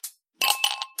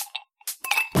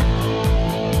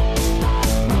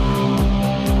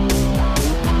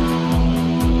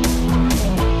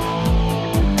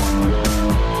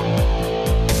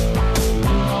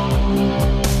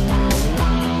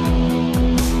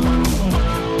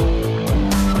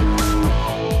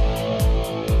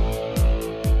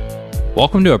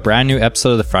Welcome to a brand new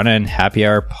episode of the Front End Happy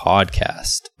Hour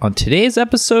podcast. On today's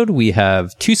episode, we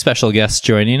have two special guests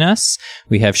joining us.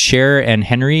 We have Cher and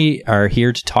Henry are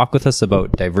here to talk with us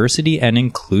about diversity and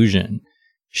inclusion.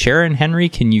 Cher and Henry,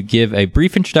 can you give a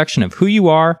brief introduction of who you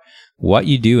are, what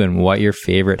you do, and what your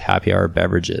favorite happy hour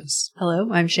beverage is? Hello,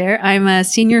 I'm Cher. I'm a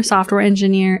senior software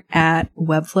engineer at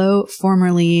Webflow,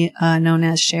 formerly known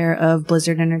as Cher of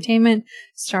Blizzard Entertainment,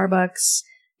 Starbucks,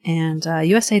 and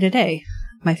USA Today.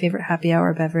 My favorite happy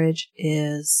hour beverage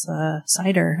is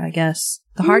cider, I guess.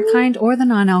 The hard kind or the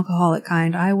non-alcoholic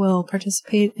kind. I will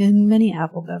participate in many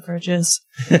apple beverages.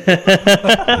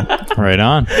 Right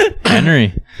on.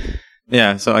 Henry.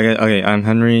 Yeah, so I'm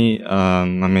Henry.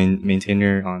 I'm a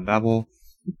maintainer on Babel.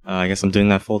 I guess I'm doing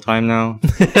that full time now.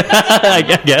 I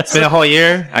guess. It's been a whole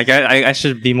year. I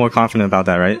should be more confident about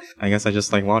that, right? I guess I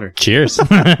just like water. Cheers.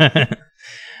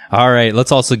 All right,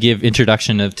 let's also give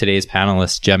introduction of today's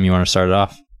panelists. Jem, you want to start it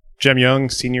off? Jem Young,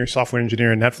 senior software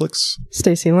engineer at Netflix.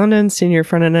 Stacey London, senior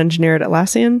front-end engineer at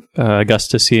Atlassian.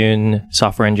 Augustus Yoon,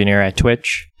 software engineer at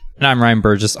Twitch. And I'm Ryan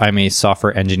Burgess. I'm a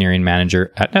software engineering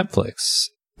manager at Netflix.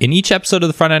 In each episode of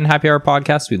the Front End Happy Hour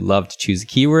podcast, we love to choose a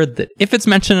keyword that, if it's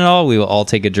mentioned at all, we will all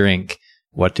take a drink.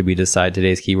 What did we decide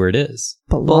today's keyword is?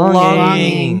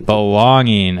 Belonging.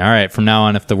 Belonging. All right, from now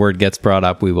on, if the word gets brought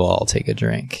up, we will all take a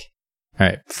drink. All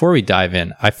right, before we dive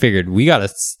in, I figured we got to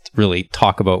really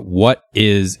talk about what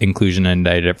is inclusion and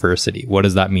diversity. What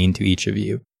does that mean to each of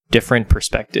you? Different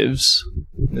perspectives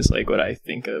is like what I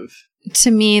think of.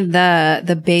 To me,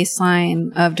 the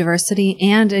baseline of diversity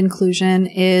and inclusion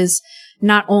is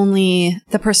not only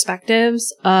the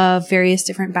perspectives of various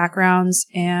different backgrounds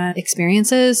and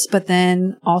experiences, but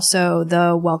then also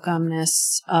the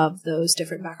welcomeness of those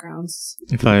different backgrounds.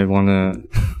 If I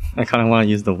kind of want to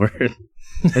use the word.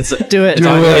 Do it.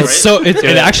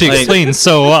 It actually explains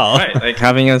so well. Right, like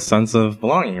having a sense of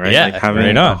belonging, right? Yeah, like having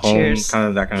right a on. home, Cheers. kind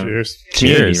of that kind Cheers. of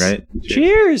community, Cheers. right?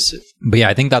 Cheers! But yeah,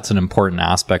 I think that's an important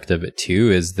aspect of it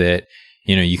too, is that,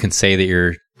 you know, you can say that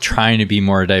you're trying to be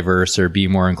more diverse or be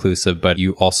more inclusive, but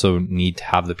you also need to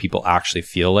have the people actually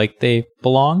feel like they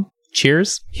belong.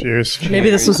 Cheers. Cheers.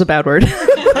 Maybe this was a bad word.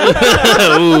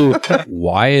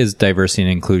 Why is diversity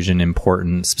and inclusion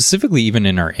important, specifically even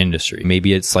in our industry?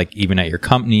 Maybe it's like even at your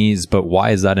companies, but why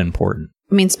is that important?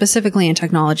 I mean, specifically in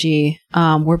technology,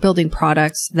 we're building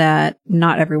products that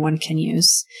not everyone can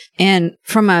use. And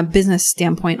from a business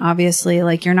standpoint, obviously,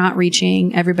 like you're not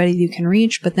reaching everybody you can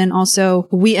reach, but then also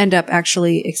we end up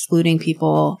actually excluding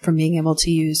people from being able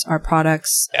to use our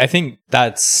products. I think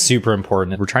that's super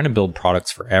important. We're trying to build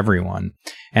products for everyone.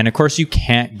 And of course, you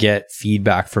can't get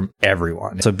feedback from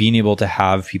everyone. So being able to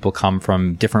have people come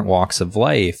from different walks of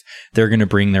life, they're going to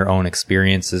bring their own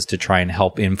experiences to try and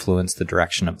help influence the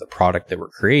direction of the product that we're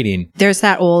creating. There's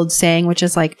that old saying, which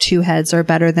is like 2 heads are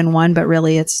better than one, but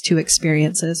really it's 2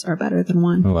 experiences are better than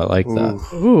one. Oh, I like that.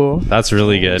 Ooh. That's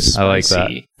really good. I like that.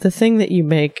 Spicy. The thing that you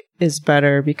make is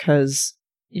better because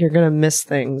you're going to miss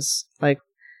things. Like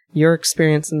your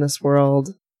experience in this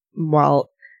world, while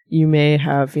you may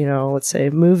have, let's say,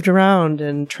 moved around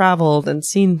and traveled and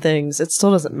seen things, it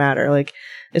still doesn't matter. Like,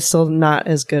 it's still not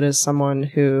as good as someone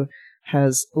who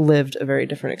has lived a very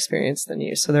different experience than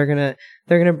you. So they're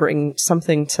gonna bring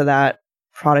something to that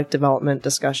product development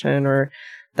discussion or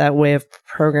that way of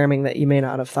programming that you may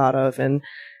not have thought of. And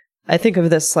I think of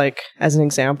this like as an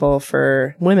example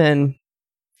for women.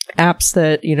 Apps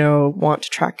that, want to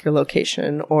track your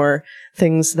location or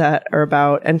things that are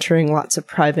about entering lots of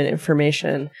private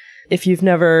information. If you've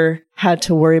never had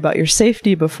to worry about your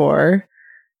safety before,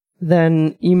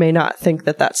 then you may not think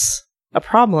that that's a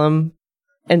problem.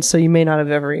 And so you may not have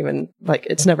ever even,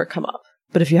 it's never come up.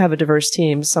 But if you have a diverse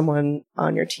team, someone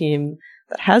on your team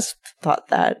that has thought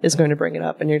that is going to bring it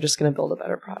up and you're just going to build a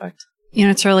better product.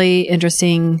 It's really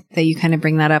interesting that you kind of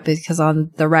bring that up because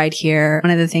on the ride here,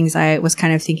 one of the things I was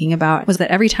kind of thinking about was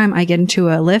that every time I get into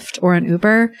a Lyft or an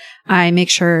Uber, I make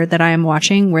sure that I am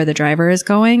watching where the driver is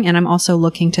going. And I'm also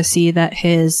looking to see that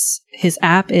his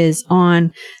app is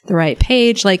on the right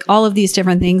page. Like all of these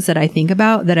different things that I think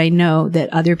about that I know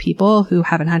that other people who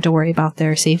haven't had to worry about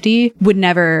their safety would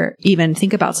never even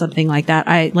think about something like that.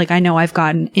 I know I've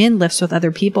gotten in Lyfts with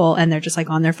other people and they're just like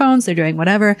on their phones, they're doing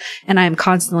whatever. And I'm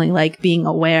constantly like being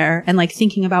aware and like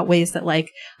thinking about ways that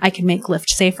like I can make Lyft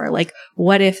safer. Like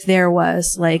what if there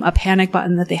was like a panic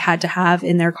button that they had to have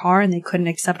in their car and they couldn't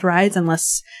accept rides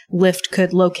unless Lyft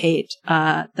could locate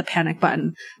the panic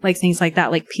button, like things like that,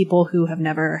 like people who have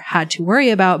never had to worry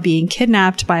about being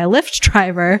kidnapped by a Lyft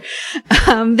driver,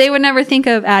 they would never think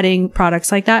of adding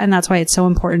products like that. And that's why it's so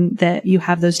important that you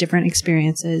have those different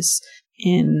experiences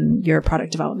in your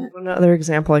product development. Another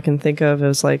example I can think of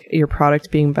is like your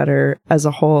product being better as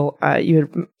a whole.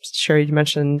 You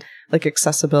mentioned like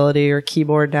accessibility or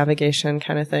keyboard navigation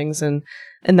kind of things. And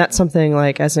that's something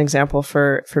like as an example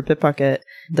for Bitbucket,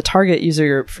 the target user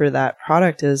group for that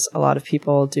product is a lot of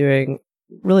people doing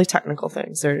really technical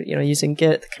things. They're, using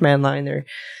Git, the command line.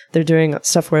 They're doing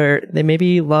stuff where they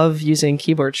maybe love using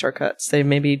keyboard shortcuts. They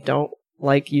maybe don't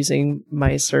like using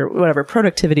mice or whatever,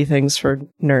 productivity things for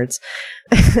nerds.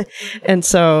 And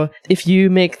so if you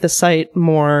make the site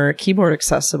more keyboard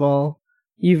accessible,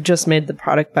 you've just made the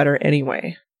product better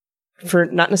anyway. For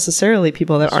not necessarily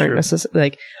people that aren't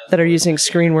necessarily that are using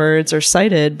screen words or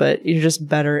cited, but you're just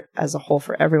better as a whole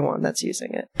for everyone that's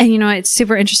using it. And it's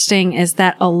super interesting is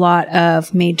that a lot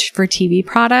of made for TV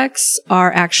products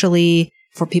are actually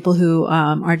for people who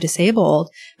are disabled,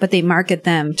 but they market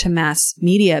them to mass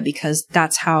media because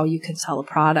that's how you can sell a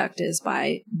product, is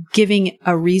by giving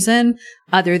a reason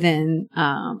other than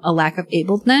a lack of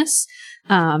ableness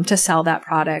to sell that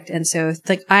product. And so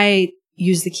I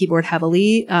use the keyboard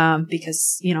heavily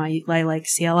because I like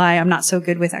CLI. I'm not so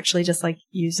good with actually just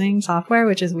using software,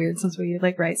 which is weird since we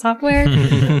write software.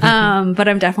 But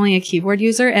I'm definitely a keyboard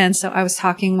user. And so I was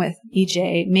talking with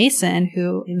EJ Mason,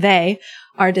 who they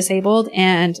are disabled,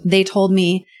 and they told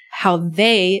me how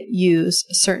they use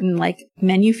certain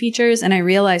menu features, and I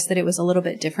realized that it was a little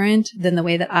bit different than the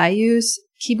way that I use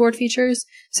keyboard features.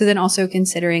 So then also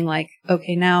considering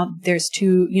okay, now there's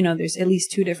there's at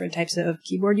least two different types of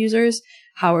keyboard users.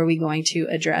 How are we going to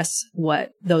address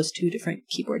what those two different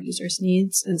keyboard users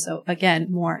needs? And so again,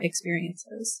 more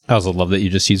experiences. I also love that you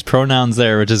just use pronouns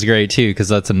there, which is great too, because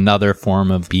that's another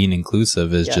form of being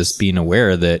inclusive, is just being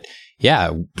aware that,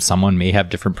 someone may have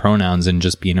different pronouns and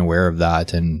just being aware of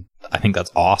that. And I think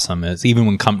that's awesome. Is even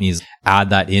when companies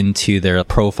add that into their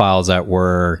profiles at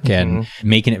work and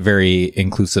making it very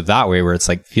inclusive that way, where it's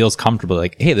feels comfortable,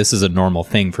 hey, this is a normal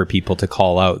thing for people to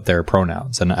call out their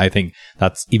pronouns. And I think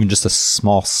that's even just a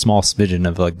small smidgen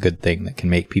of a good thing that can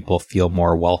make people feel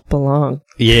more belong.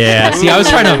 Yeah. See, I was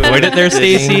trying to avoid it there,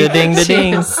 Stacey.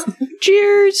 Ding.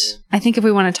 Cheers. I think if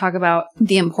we want to talk about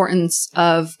the importance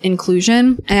of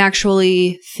inclusion, I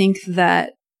actually think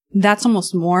that that's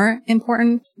almost more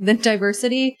important than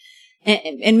diversity.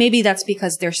 And maybe that's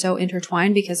because they're so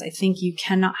intertwined, because I think you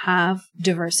cannot have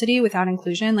diversity without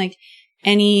inclusion.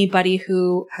 Anybody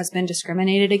who has been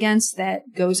discriminated against that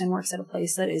goes and works at a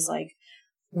place that is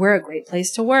we're a great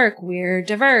place to work, we're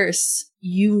diverse,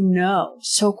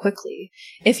 so quickly.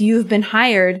 If you've been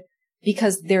hired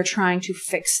because they're trying to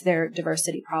fix their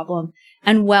diversity problem,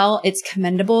 and it's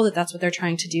commendable that that's what they're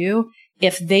trying to do,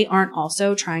 if they aren't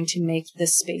also trying to make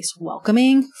this space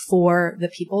welcoming for the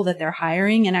people that they're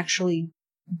hiring and actually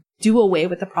do away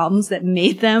with the problems that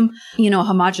made them, a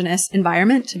homogenous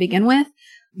environment to begin with,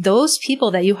 those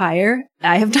people that you hire,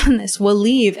 I have done this, will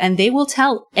leave and they will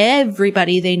tell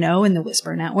everybody they know in the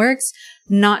Whisper networks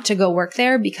not to go work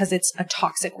there because it's a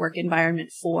toxic work environment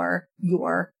for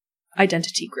your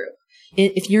identity group.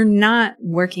 If you're not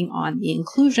working on the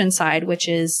inclusion side, which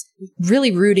is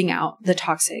really rooting out the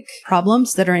toxic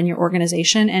problems that are in your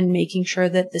organization and making sure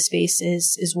that the space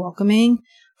is welcoming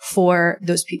for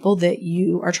those people that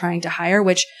you are trying to hire,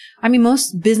 which,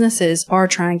 most businesses are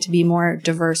trying to be more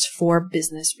diverse for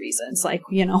business reasons.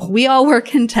 We all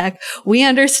work in tech. We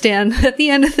understand that at the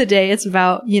end of the day, it's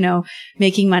about,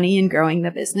 making money and growing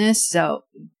the business. So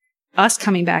us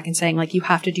coming back and saying you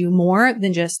have to do more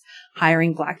than just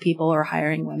hiring Black people or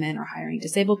hiring women or hiring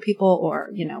disabled people or,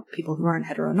 people who aren't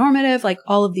heteronormative,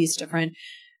 all of these different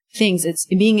things. It's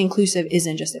being inclusive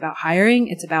isn't just about hiring.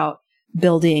 It's about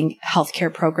building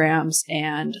healthcare programs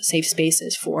and safe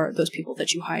spaces for those people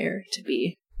that you hire to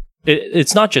be.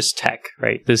 It's not just tech,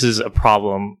 right? This is a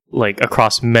problem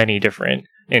across many different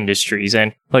industries,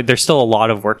 and there's still a lot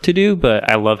of work to do, but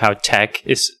I love how tech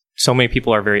is, so many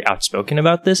people are very outspoken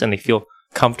about this and they feel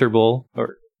comfortable,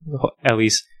 or at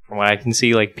least from what I can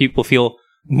see, people feel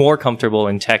more comfortable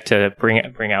in tech to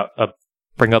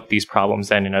bring up these problems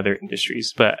than in other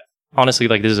industries. But honestly,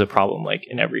 this is a problem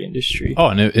in every industry. Oh,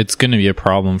 and it's going to be a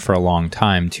problem for a long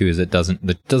time too, is it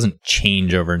doesn't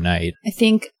change overnight. I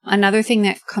think another thing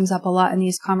that comes up a lot in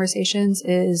these conversations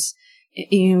is,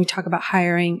 we talk about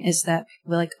hiring, is that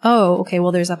we're oh, okay,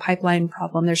 well, there's a pipeline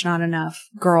problem. There's not enough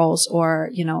girls or,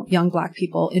 young Black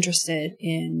people interested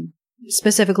in,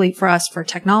 specifically for us, for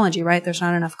technology, right? There's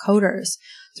not enough coders.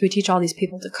 So we teach all these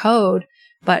people to code,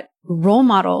 But role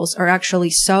models are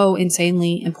actually so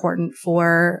insanely important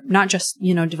for not just,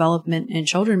 development in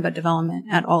children, but development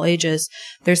at all ages.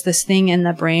 There's this thing in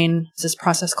the brain, this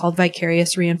process called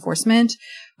vicarious reinforcement,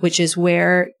 which is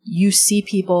where you see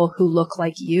people who look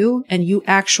like you and you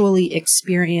actually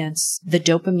experience the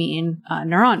dopamine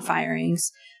neuron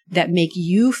firings that make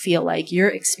you feel like you're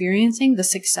experiencing the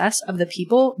success of the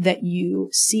people that you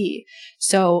see.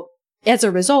 So as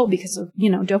a result, because of,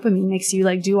 dopamine makes you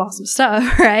like do awesome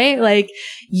stuff, right? Like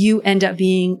you end up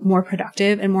being more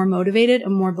productive and more motivated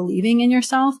and more believing in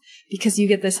yourself because you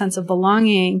get this sense of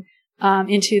belonging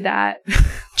into that.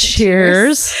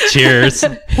 Cheers. Cheers.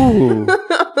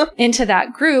 Into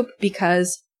that group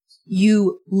because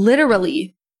you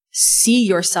literally see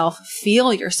yourself,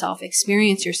 feel yourself,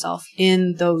 experience yourself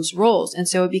in those roles. And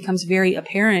so it becomes very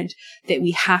apparent that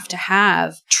we have to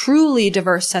have truly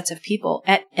diverse sets of people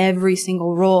at every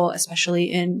single role,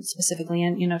 especially specifically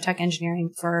in, tech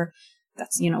engineering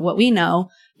that's, what we know,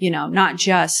 not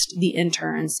just the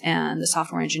interns and the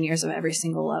software engineers of every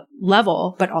single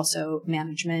level, but also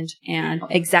management and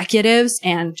executives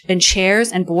and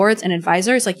chairs and boards and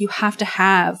advisors. Like you have to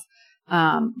have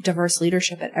diverse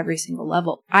leadership at every single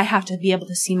level. I have to be able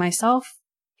to see myself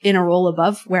in a role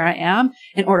above where I am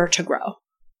in order to grow.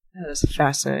 That is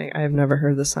fascinating. I've never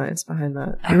heard the science behind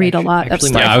that. I read a lot of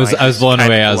stuff. Yeah, I was blown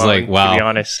away. I was like, wow. To be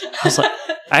honest,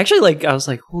 I was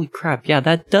like, holy crap. Yeah,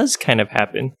 that does kind of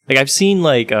happen. Like I've seen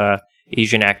like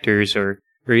Asian actors or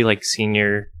very like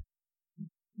senior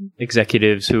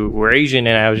executives who were Asian,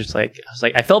 and I was like,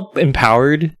 I felt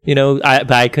empowered,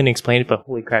 but I couldn't explain it. But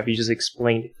holy crap, you just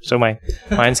explained it. So my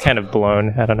mind's kind of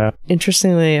blown. I don't know.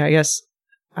 Interestingly, I guess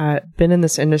I've been in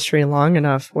this industry long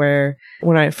enough where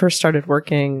when I first started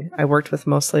working, I worked with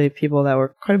mostly people that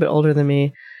were quite a bit older than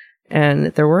me,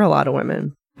 and there were a lot of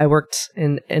women. I worked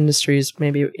in industries,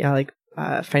 maybe like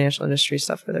financial industry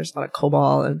stuff where there's a lot of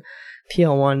COBOL and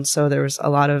PL1, so there was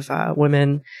a lot of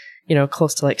women,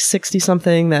 close to like 60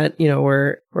 something that,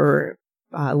 were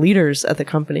leaders at the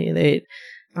company. They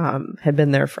had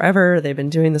been there forever. They've been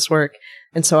doing this work.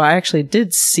 And so I actually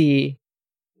did see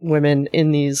women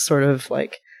in these sort of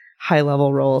like high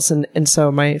level roles. And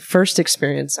so my first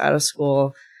experience out of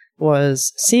school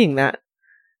was seeing that.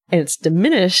 And it's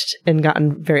diminished and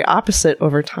gotten very opposite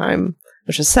over time,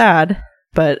 which is sad,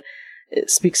 but it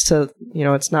speaks to,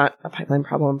 it's not a pipeline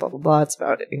problem, blah, blah, blah. It's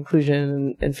about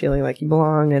inclusion and feeling like you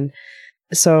belong. And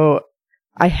so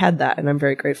I had that, and I'm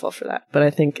very grateful for that. But I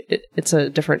think it's a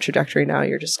different trajectory now.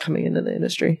 You're just coming into the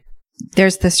industry.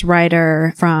 There's this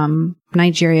writer from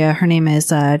Nigeria. Her name is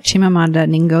Chimamanda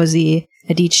Ngozi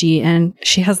Adichie, and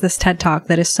she has this TED Talk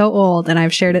that is so old, and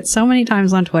I've shared it so many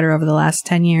times on Twitter over the last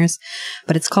 10 years,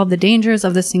 but it's called The Dangers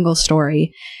of the Single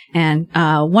Story. And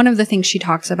one of the things she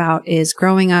talks about is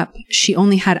growing up, she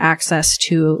only had access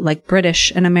to like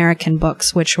British and American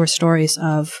books, which were stories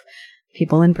of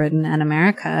people in Britain and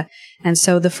America. And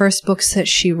so the first books that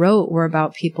she wrote were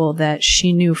about people that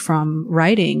she knew from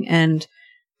writing. And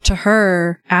to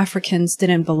her, Africans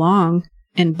didn't belong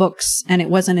in books. And it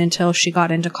wasn't until she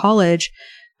got into college,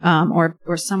 or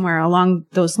somewhere along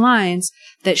those lines,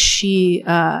 that she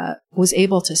was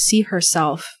able to see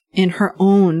herself in her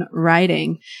own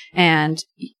writing. And,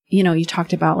 you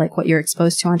talked about like what you're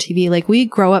exposed to on TV. Like we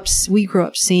grew up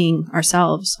seeing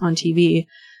ourselves on TV.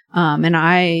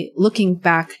 And looking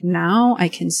back now, I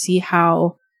can see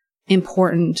how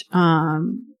important,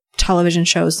 television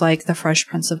shows like The Fresh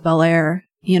Prince of Bel-Air,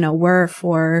 were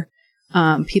for,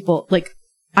 people. Like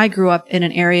I grew up in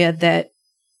an area that,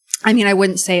 I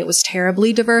wouldn't say it was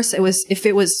terribly diverse. If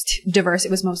it was diverse,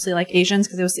 it was mostly like Asians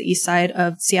because it was the east side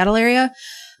of Seattle area.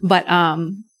 But,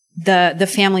 the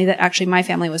family that actually my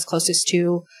family was closest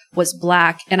to was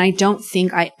Black. And I don't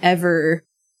think I ever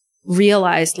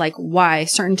realized like why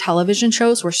certain television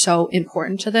shows were so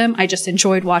important to them. I just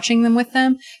enjoyed watching them with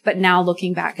them. But now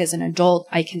looking back as an adult,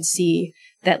 I can see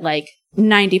that like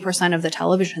 90% of the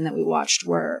television that we watched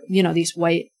were, these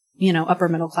white, upper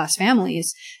middle class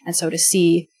families. And so to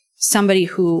see somebody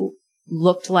who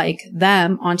looked like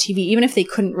them on TV, even if they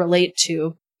couldn't relate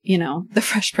to, the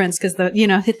Fresh Prince because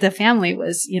the family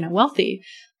was, wealthy,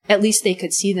 at least they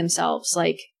could see themselves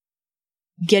like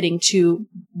getting to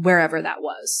wherever that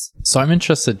was. So I'm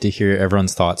interested to hear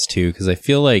everyone's thoughts too, because I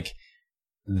feel like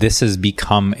this has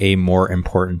become a more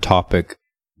important topic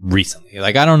recently.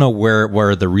 Like, I don't know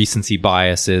where the recency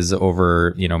bias is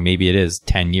over, maybe it is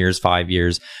 10 years, 5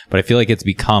 years, but I feel like it's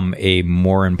become a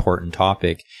more important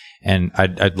topic. And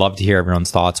I'd love to hear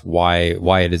everyone's thoughts, why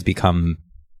it has become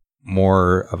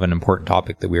more of an important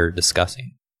topic that we're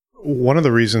discussing. One of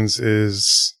the reasons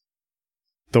is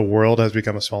the world has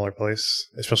become a smaller place,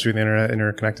 especially with the internet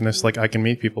interconnectedness. Like I can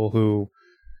meet people who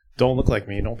don't look like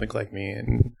me, don't think like me,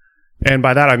 and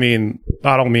by that I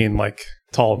don't mean like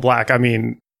tall and black. I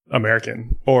mean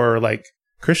American or like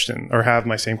Christian or have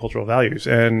my same cultural values.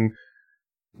 And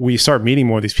we start meeting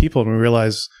more of these people, and we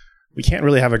realize we can't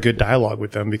really have a good dialogue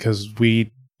with them because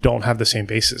we don't have the same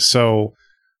basis. So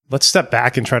let's step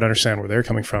back and try to understand where they're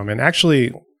coming from. And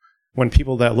actually, when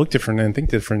people that look different and think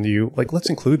different than you, like let's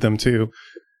include them too.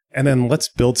 And then let's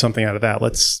build something out of that.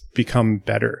 Let's become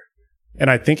better. And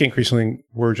I think increasingly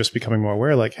we're just becoming more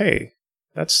aware, like, hey,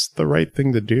 that's the right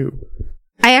thing to do.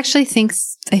 I actually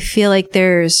I feel like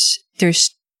there's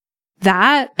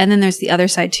that. And then there's the other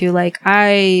side too. Like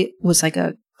I was like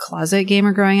a closet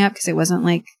gamer growing up because it wasn't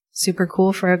like super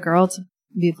cool for a girl to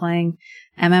be playing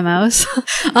MMOs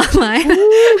online.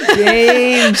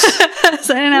 Games.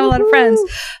 So I didn't have a lot of friends.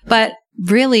 But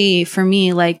really, for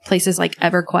me, like places like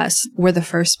EverQuest were the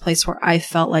first place where I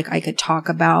felt like I could talk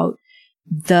about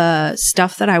the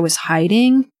stuff that I was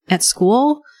hiding at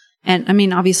school. And I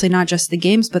mean, obviously not just the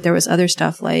games, but there was other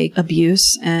stuff like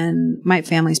abuse and my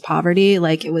family's poverty.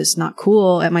 Like it was not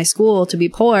cool at my school to be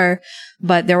poor,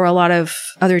 but there were a lot of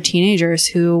other teenagers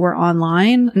who were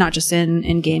online, not just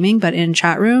in gaming, but in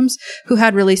chat rooms who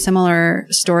had really similar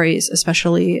stories,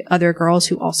 especially other girls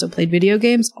who also played video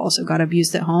games, also got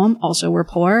abused at home, also were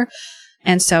poor.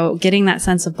 And so getting that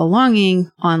sense of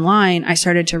belonging online, I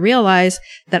started to realize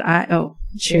that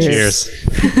cheers.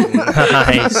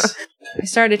 Nice. I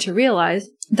started to realize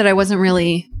that I wasn't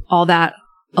really all that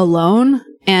alone.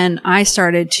 And I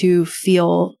started to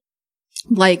feel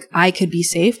like I could be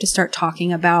safe to start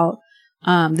talking about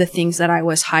the things that I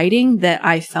was hiding that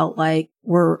I felt like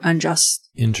were unjust.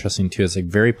 Interesting too. It's like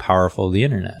very powerful, the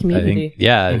internet. Community. I think,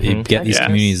 yeah, you get these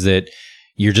communities that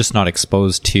you're just not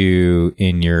exposed to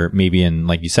maybe in,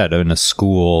 like you said, in a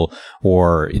school,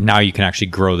 or now you can actually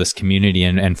grow this community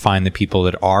and find the people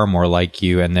that are more like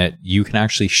you and that you can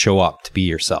actually show up to be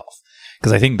yourself.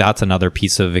 Because I think that's another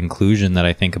piece of inclusion that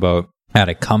I think about at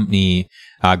a company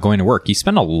going to work. You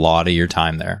spend a lot of your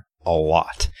time there, a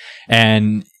lot.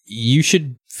 And you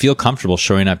should feel comfortable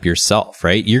showing up yourself,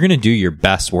 right? You're going to do your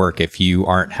best work if you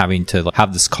aren't having to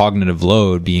have this cognitive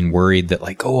load, being worried that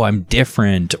like, oh, I'm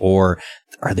different, or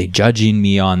are they judging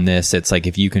me on this? It's like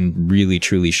if you can really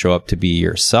truly show up to be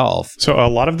yourself. So a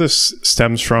lot of this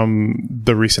stems from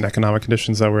the recent economic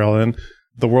conditions that we're all in.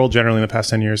 The world generally in the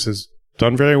past 10 years has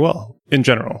done very well in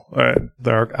general.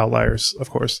 There are outliers,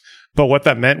 of course. But what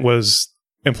that meant was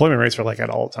employment rates are like at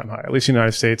all-time high, at least in the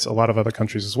United States, a lot of other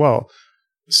countries as well.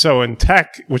 So in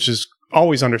tech, which is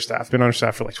always understaffed, been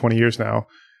understaffed for like 20 years now,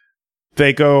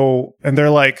 they go and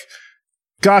they're like,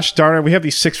 gosh darn it, we have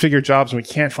these six-figure jobs and we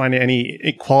can't find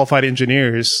any qualified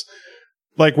engineers.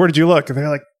 Like, where did you look? And they're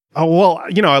like, oh, well,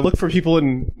 I look for people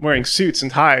wearing suits and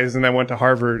ties, and I went to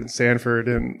Harvard and Stanford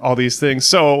and all these things.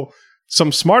 So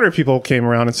some smarter people came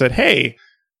around and said, hey,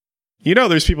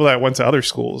 there's people that went to other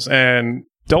schools and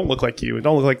don't look like you and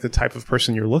don't look like the type of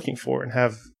person you're looking for and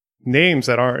have names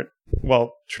that aren't,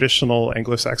 well, traditional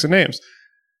Anglo-Saxon names.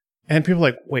 And people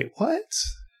are like, wait, what?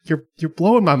 You're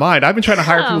blowing my mind. I've been trying to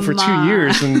hire people for 2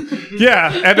 years, and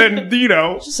yeah, and then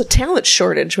it's just a talent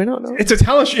shortage. We don't know. It's a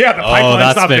talent. Yeah, the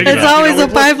pipeline's not big enough. It's always a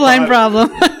pipeline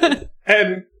problem.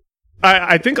 And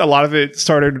I think a lot of it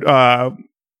started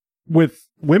with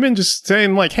women just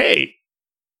saying like, "Hey,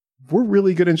 we're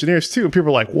really good engineers too," and people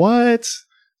are like, "What?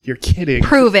 You're kidding?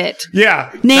 Prove it."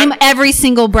 Yeah, name every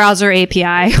single browser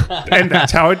API. And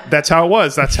that's how it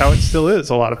was. That's how it still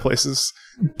is a lot of places.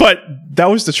 But that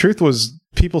was the truth. Was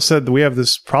people said that we have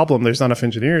this problem. There's not enough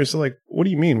engineers. They're like, what do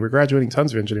you mean? We're graduating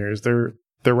tons of engineers. They're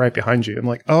right behind you. I'm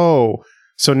like, oh,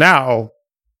 so now,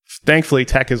 thankfully,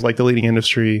 tech is like the leading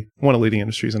industry, one of the leading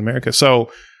industries in America.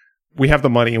 So we have the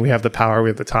money, we have the power, we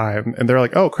have the time. And they're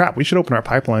like, oh crap, we should open our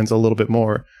pipelines a little bit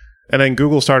more. And then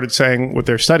Google started saying with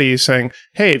their studies, saying,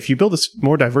 hey, if you build this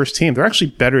more diverse team, they're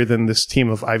actually better than this team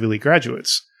of Ivy League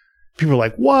graduates. People are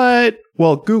like, what?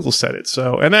 Well, Google said it.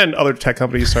 So, and then other tech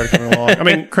companies started coming along. I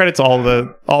mean, credit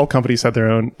to all companies have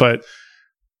their own, but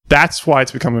that's why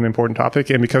it's become an important topic.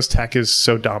 And because tech is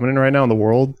so dominant right now in the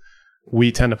world,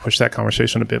 we tend to push that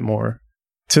conversation a bit more.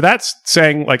 To that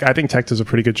saying, like, I think tech does a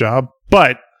pretty good job,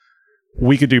 but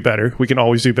we could do better. We can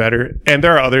always do better. And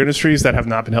there are other industries that have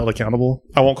not been held accountable.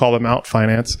 I won't call them out,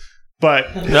 finance.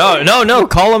 But no,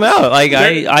 call them out. Like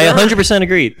I 100%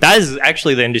 agree. That is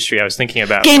actually the industry I was thinking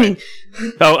about. Gaming.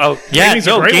 Yeah,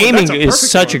 gaming is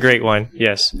such a great one.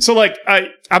 Yes. So like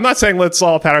I'm not saying let's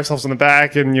all pat ourselves on the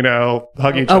back and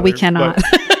hug each other. Oh, we cannot.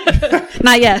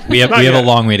 Not yet. We have a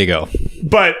long way to go.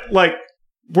 But like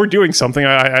we're doing something.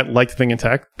 I like to think in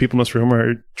tech, people in this room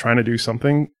are trying to do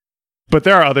something, but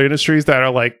there are other industries that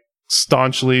are like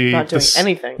staunchly Not doing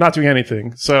anything. Not doing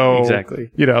anything. So Exactly.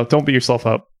 don't beat yourself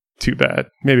up too bad.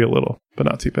 Maybe a little, but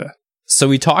not too bad. So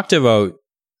we talked about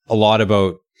a lot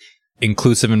about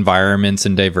inclusive environments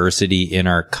and diversity in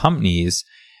our companies.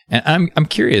 And I'm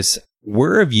curious,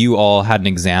 where have you all had an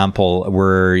example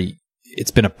where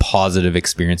it's been a positive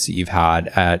experience that you've had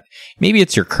at, maybe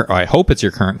it's I hope it's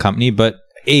your current company, but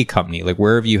a company, like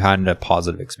where have you had a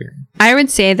positive experience? I would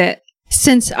say that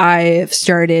since I've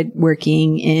started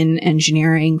working in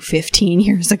engineering 15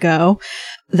 years ago,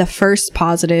 the first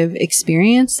positive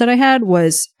experience that I had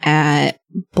was at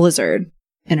Blizzard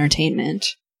Entertainment.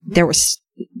 There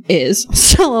is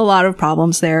still a lot of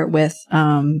problems there with,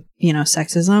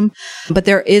 sexism, but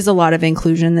there is a lot of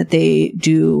inclusion that they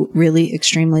do really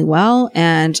extremely well.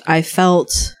 And I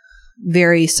felt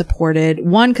very supported.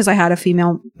 One, because I had a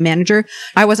female manager.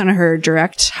 I wasn't her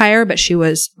direct hire, but she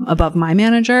was above my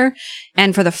manager.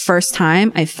 And for the first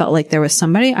time, I felt like there was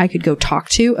somebody I could go talk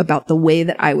to about the way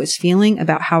that I was feeling,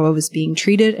 about how I was being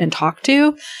treated and talked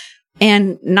to.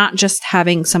 And not just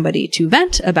having somebody to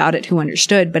vent about it who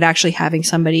understood, but actually having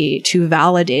somebody to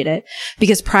validate it.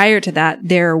 Because prior to that,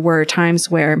 there were times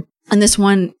where, and this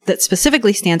one that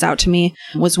specifically stands out to me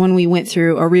was when we went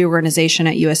through a reorganization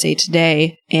at USA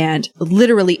Today, and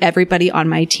literally everybody on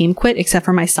my team quit except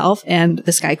for myself and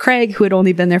this guy Craig, who had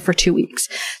only been there for 2 weeks.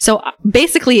 So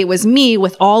basically it was me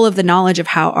with all of the knowledge of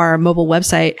how our mobile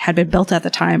website had been built at the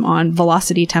time on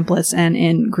Velocity templates and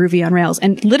in Groovy on Rails.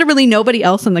 And literally nobody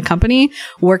else in the company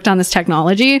worked on this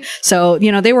technology. So,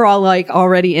 they were all like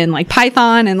already in like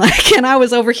Python and I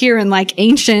was over here in like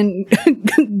ancient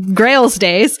Grails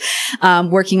days.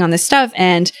 Working on this stuff.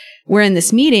 And we're in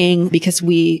this meeting because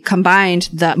we combined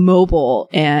the mobile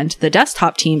and the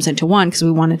desktop teams into one because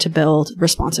we wanted to build a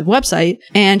responsive website,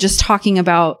 and just talking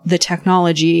about the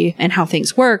technology and how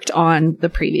things worked on the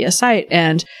previous site.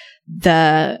 And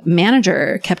the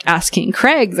manager kept asking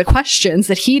Craig the questions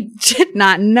that he did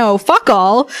not know fuck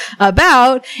all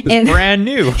about. And brand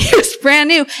new. It was brand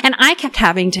new. And I kept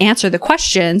having to answer the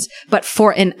questions, but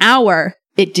for an hour,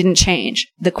 it didn't change.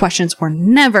 The questions were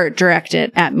never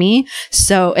directed at me.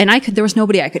 So, and there was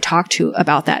nobody I could talk to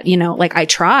about that. I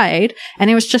tried,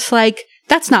 and it was just like,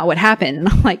 that's not what happened. And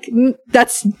I'm like,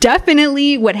 that's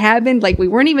definitely what happened. Like, we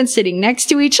weren't even sitting next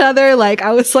to each other. Like,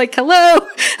 I was like, hello,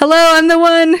 I'm the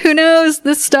one who knows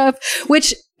this stuff,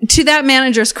 which, to that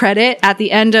manager's credit, at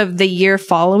the end of the year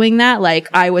following that, like,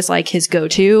 I was like his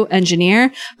go-to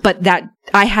engineer, but that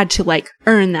I had to like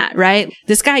earn that, right?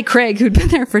 This guy, Craig, who'd been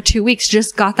there for 2 weeks,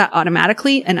 just got that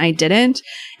automatically, and I didn't.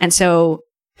 And so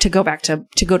to go back to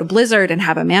go to Blizzard and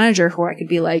have a manager who I could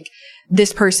be like,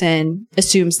 this person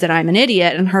assumes that I'm an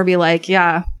idiot, and her be like,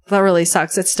 yeah, that really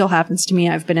sucks. It still happens to me.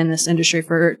 I've been in this industry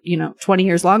for, 20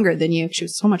 years longer than you. She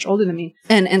was so much older than me.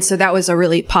 And so that was a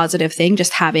really positive thing,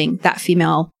 just having that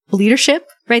female leadership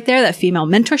right there, that female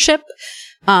mentorship.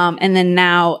 And then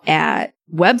now at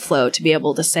Webflow, to be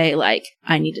able to say, like,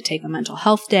 I need to take a mental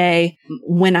health day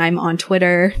when I'm on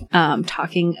Twitter,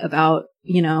 talking about,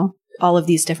 all of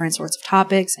these different sorts of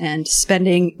topics, and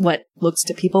spending what looks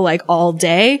to people like all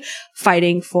day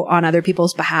fighting on other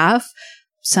people's behalf.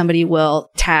 Somebody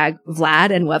will tag Vlad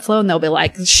and Webflow, and they'll be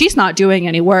like, she's not doing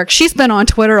any work. She's been on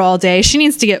Twitter all day. She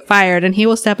needs to get fired. And he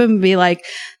will step up and be like,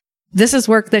 this is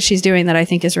work that she's doing that I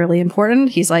think is really important.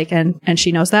 He's like, and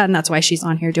she knows that, and that's why she's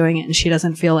on here doing it. And she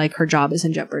doesn't feel like her job is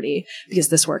in jeopardy because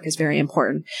this work is very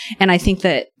important. And I think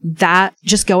that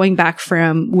just going back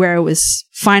from where I was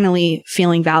finally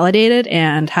feeling validated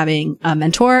and having a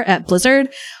mentor at Blizzard,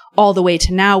 all the way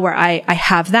to now where I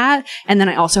have that. And then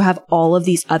I also have all of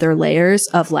these other layers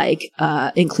of like,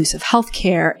 inclusive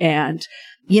healthcare, and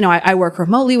I work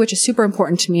remotely, which is super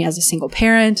important to me as a single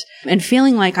parent, and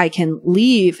feeling like I can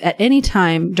leave at any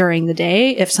time during the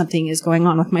day if something is going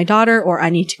on with my daughter, or I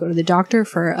need to go to the doctor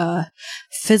for a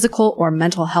physical or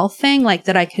mental health thing, like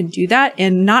that I can do that.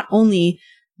 And not only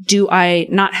do I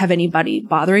not have anybody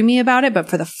bothering me about it, but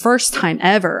for the first time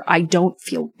ever, I don't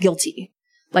feel guilty.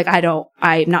 Like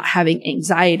I'm not having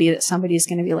anxiety that somebody's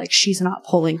going to be like, she's not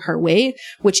pulling her weight,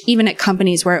 which even at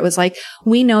companies where it was like,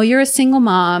 we know you're a single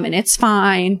mom and it's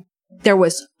fine. There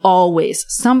was always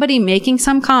somebody making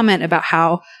some comment about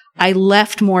how I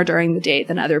left more during the day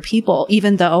than other people,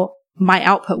 even though my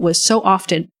output was so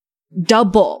often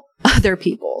double other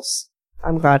people's.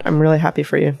 I'm glad. I'm really happy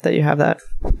for you that you have that.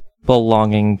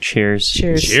 Belonging. Cheers.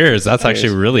 That's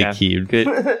actually really key.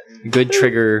 Good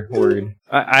trigger word.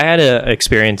 I had an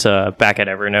experience back at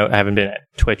Evernote. I haven't been at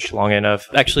Twitch long enough.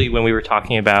 Actually, when we were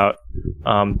talking about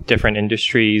different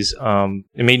industries.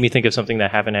 It made me think of something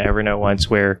that happened at Evernote once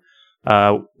where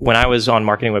when I was on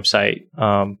marketing website,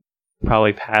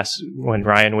 probably past when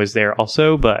Ryan was there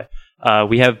also, but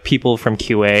we have people from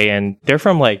QA and they're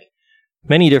from like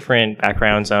many different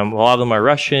backgrounds. A lot of them are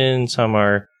Russian, some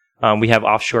are, we have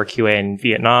offshore QA in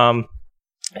Vietnam.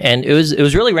 And it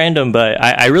was really random, but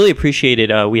I really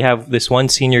appreciated, we have this one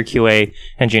senior QA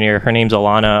engineer. Her name's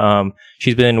Alana.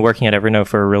 She's been working at Evernote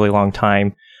for a really long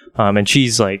time. And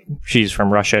she's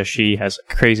from Russia. She has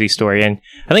a crazy story. And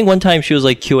I think one time she was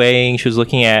like QAing, she was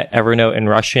looking at Evernote in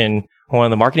Russian on one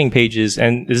of the marketing pages.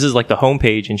 And this is like the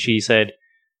homepage. And she said,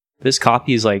 this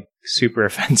copy is like super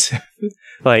offensive.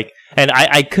 Like, and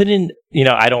I couldn't,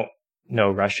 I don't know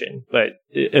Russian, but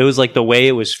it was like the way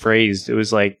it was phrased. It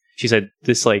was like, she said,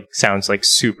 this like sounds like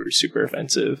super, super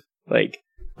offensive. Like,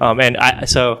 and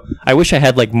I wish I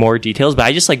had like more details, but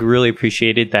I just like really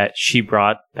appreciated that she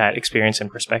brought that experience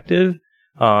and perspective.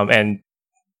 And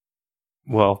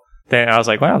well, then I was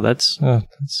like, wow, that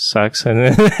sucks. And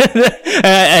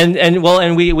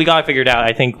and we got it figured out.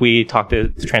 I think we talked to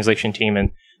the translation team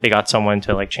and they got someone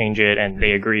to like change it and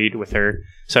they agreed with her.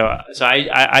 So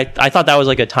I thought that was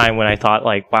like a time when I thought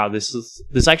like, wow, this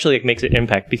actually like makes an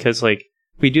impact because like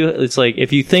it's like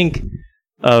if you think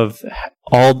of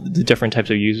all the different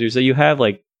types of users that you have,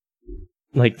 like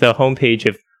the homepage,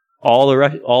 if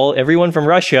everyone from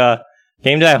Russia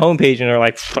came to that homepage and they're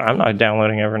like, I'm not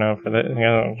downloading Evernote for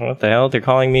that. What the hell? They're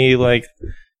calling me like,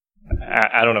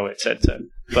 I don't know what it said,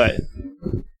 but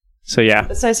so yeah.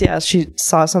 It's nice, yeah. She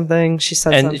saw something, she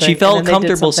said something. And she felt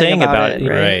comfortable saying about it.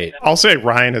 Right. I'll say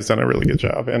Ryan has done a really good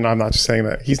job, and I'm not just saying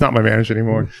that. He's not my manager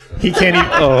anymore. He can't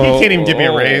even give me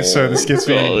a raise, so this gets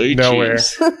me nowhere.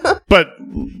 But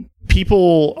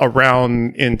people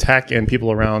around in tech and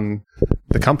people around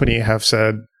the company have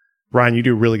said, Ryan, you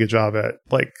do a really good job at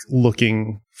like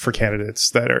looking for candidates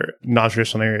that are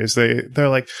non-traditional areas. They're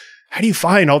like, how do you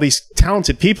find all these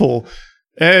talented people?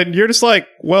 And you're just like,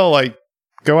 well, I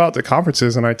go out to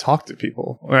conferences and I talk to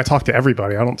people, and I talk to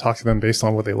everybody. I don't talk to them based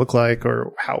on what they look like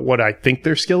or what I think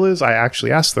their skill is. I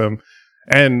actually ask them,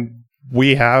 and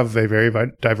we have a very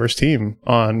diverse team.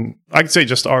 I could say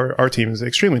just our team is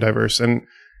extremely diverse, and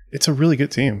it's a really good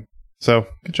team. So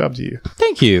good job to you.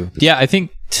 Thank you. Yeah, I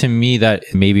think to me that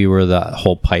maybe where the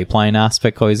whole pipeline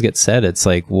aspect always gets said, it's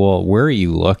like, well, where are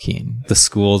you looking? The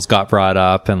schools got brought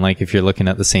up, and like if you're looking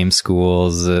at the same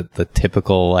schools, the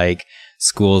typical like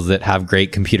schools that have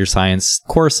great computer science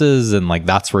courses and like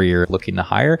that's where you're looking to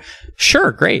hire.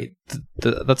 Sure, great.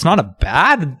 That's not a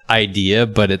bad idea,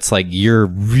 but it's like you're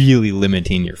really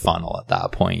limiting your funnel at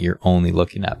that point. You're only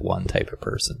looking at one type of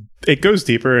person. It goes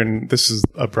deeper, and this is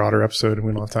a broader episode and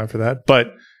we don't have time for that,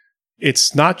 but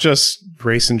it's not just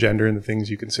race and gender and the things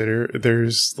you consider.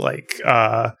 There's like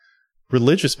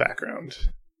religious background.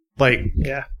 Like,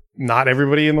 yeah, not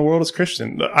everybody in the world is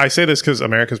Christian. I say this because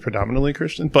America's predominantly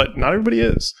Christian, but not everybody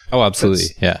is. Oh, absolutely.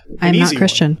 Yeah. I'm not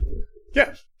Christian.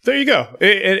 Yeah. There you go.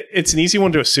 It's an easy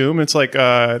one to assume. It's like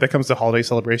that comes to holiday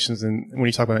celebrations, and when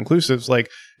you talk about inclusives, like,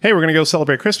 hey, we're going to go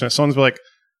celebrate Christmas. Someone's like,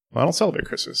 well, I don't celebrate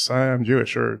Christmas. I'm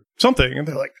Jewish or something. And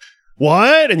they're like,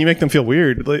 what? And you make them feel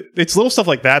weird. It's little stuff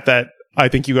like that I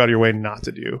think you go out of your way not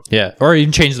to do. Yeah. Or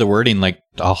even change the wording, like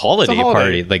a holiday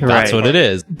party. Like that's what it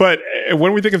is. But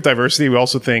when we think of diversity, we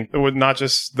also think not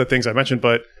just the things I mentioned,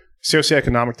 but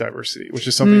socioeconomic diversity, which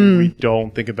is something we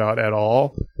don't think about at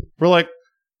all. We're like,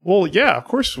 well, yeah, of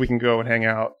course we can go and hang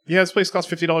out. Yeah, this place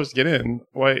costs $50 to get in.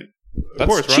 Why? Of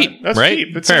course, cheap, right? That's right?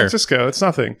 cheap. It's Fair. San Francisco. It's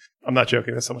nothing. I'm not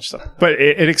joking. That's so much stuff. But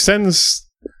it extends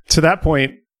to that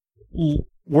point.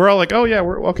 We're all like, oh, yeah,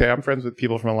 we're okay. I'm friends with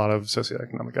people from a lot of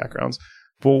socioeconomic backgrounds.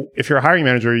 But if you're a hiring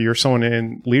manager, you're someone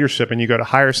in leadership and you go to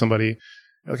hire somebody,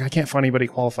 you're like, I can't find anybody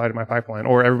qualified in my pipeline.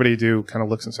 Or everybody kind of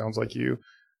looks and sounds like you.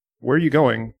 Where are you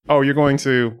going? Oh, you're going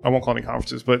to, I won't call any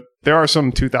conferences, but there are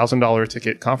some $2,000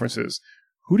 ticket conferences.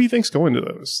 Who do you think's going to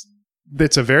those?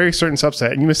 It's a very certain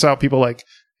subset. And you miss out people like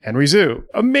Henry Zhu,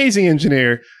 amazing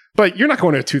engineer, but you're not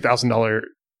going to a $2,000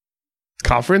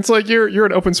 conference. Like you're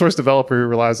an open source developer who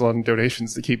relies on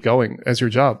donations to keep going as your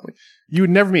job. Like, you would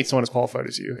never meet someone as qualified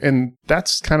as you. And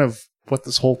that's kind of what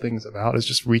this whole thing is about, is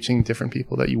just reaching different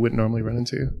people that you wouldn't normally run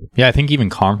into. Yeah, I think even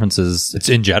conferences, it's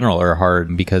in general, are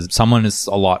hard because someone is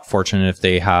a lot fortunate if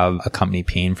they have a company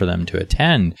paying for them to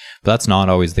attend, but that's not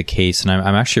always the case. And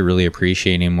I'm actually really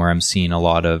appreciating where I'm seeing a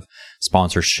lot of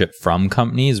sponsorship from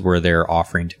companies where they're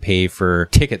offering to pay for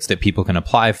tickets that people can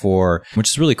apply for, which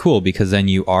is really cool because then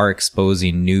you are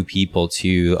exposing new people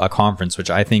to a conference, which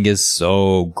I think is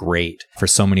so great for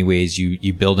so many ways.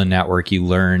 You build a network, you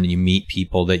learn, you meet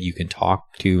people that you can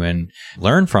talk to and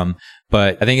learn from.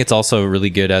 But I think it's also really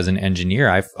good as an engineer.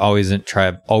 I've always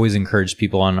encouraged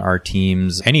people on our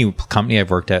teams, any company I've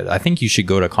worked at, I think you should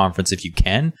go to a conference if you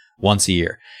can once a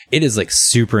year. It is like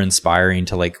super inspiring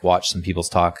to like watch some people's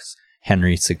talks.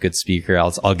 Henry's a good speaker.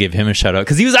 I'll give him a shout out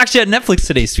because he was actually at Netflix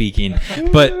today speaking.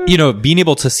 But, you know, being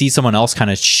able to see someone else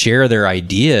kind of share their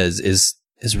ideas is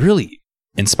really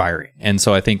inspiring. And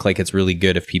so I think like it's really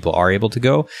good if people are able to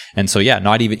go. And so yeah,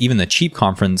 not even the cheap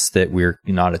conference that we're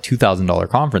not a $2,000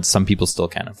 conference, some people still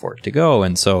can't afford to go.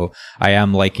 And so I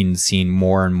am liking seeing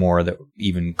more and more that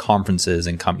even conferences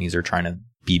and companies are trying to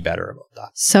be better about that.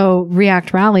 So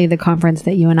React Rally, the conference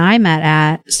that you and I met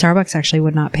at, Starbucks actually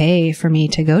would not pay for me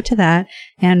to go to that.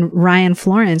 And Ryan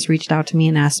Florence reached out to me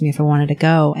and asked me if I wanted to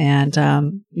go. And,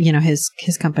 you know, his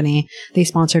company, they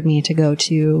sponsored me to go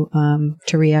to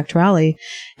React Rally.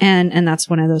 And that's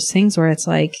one of those things where it's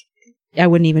like, I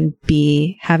wouldn't even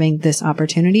be having this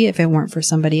opportunity if it weren't for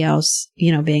somebody else,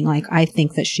 you know, being like, I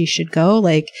think that she should go.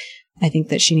 Like, I think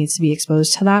that she needs to be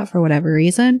exposed to that for whatever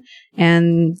reason.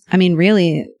 And I mean,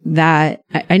 really that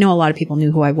I know a lot of people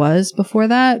knew who I was before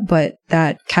that, but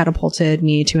that catapulted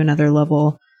me to another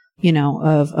level, you know,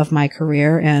 of my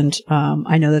career. And,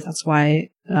 I know that that's why,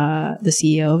 the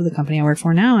CEO of the company I work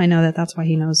for now, I know that that's why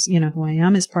he knows, you know, who I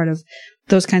am as part of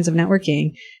those kinds of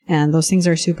networking. And those things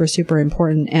are super, super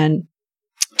important. And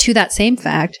to that same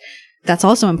fact, that's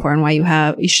also important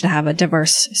why you should have a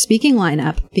diverse speaking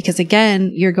lineup, because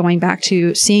again, you're going back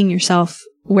to seeing yourself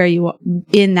where you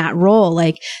in that role,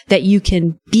 like that you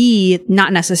can be,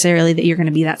 not necessarily that you're going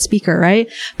to be that speaker, right?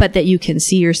 But that you can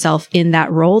see yourself in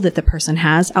that role that the person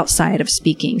has outside of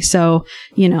speaking. So,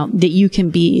 you know, that you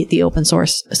can be the open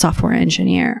source software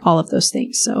engineer, all of those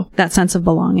things. So that sense of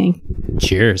belonging.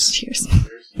 Cheers. Cheers.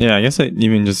 Yeah, I guess it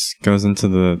even just goes into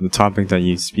the topic that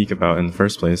you speak about in the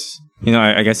first place. You know,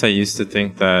 I guess I used to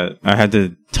think that I had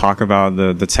to talk about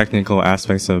the technical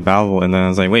aspects of Babel, and then I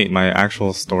was like, wait, my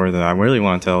actual story that I really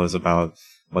want to tell is about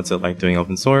what's it like doing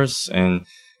open source. And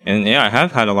yeah, I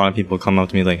have had a lot of people come up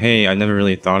to me like, hey, I never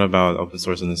really thought about open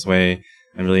source in this way.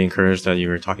 I'm really encouraged that you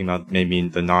were talking about maybe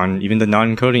even the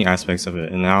non-coding aspects of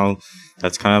it. And now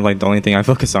that's kind of like the only thing I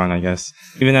focus on, I guess.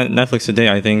 Even at Netflix today,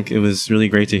 I think it was really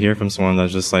great to hear from someone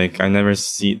that's just like, I never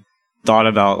thought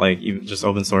about like even just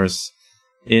open source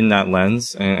in that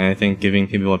lens. And I think giving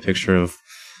people a picture of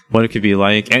what it could be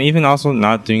like, and even also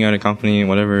not doing it at a company,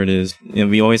 whatever it is. You know,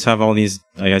 we always have all these,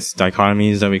 I guess,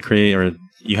 dichotomies that we create, or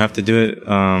you have to do it,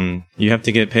 you have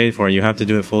to get paid for it, you have to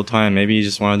do it full time. Maybe you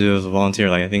just want to do it as a volunteer.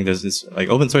 Like, I think there's this, like,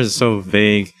 open source is so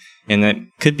vague, and that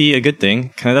could be a good thing.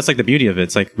 Kind of, that's like the beauty of it.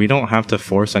 It's like, we don't have to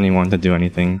force anyone to do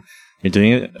anything. You're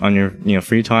doing it on your, you know,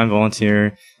 free time,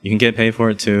 volunteer. You can get paid for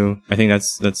it too. I think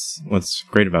that's what's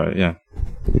great about it. Yeah.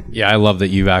 Yeah, I love that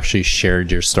you've actually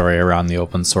shared your story around the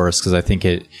open source, because I think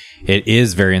it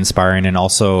is very inspiring, and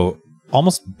also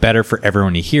almost better for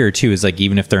everyone to hear too, is like,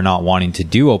 even if they're not wanting to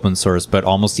do open source, but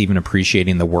almost even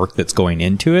appreciating the work that's going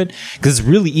into it. Because it's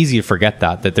really easy to forget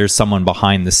that there's someone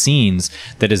behind the scenes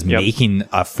that is making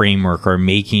a framework or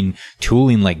making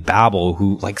tooling like Babel,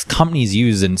 who like companies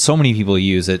use and so many people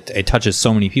use it. It touches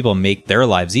so many people and make their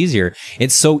lives easier.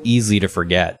 It's so easy to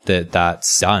forget that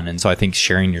that's done. And so I think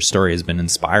sharing your story has been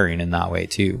inspiring in that way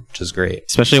too, which is great.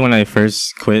 Especially when I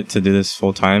first quit to do this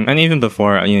full time, and even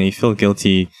before, you know, you feel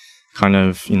guilty kind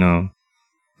of, you know,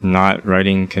 not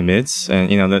writing commits. And,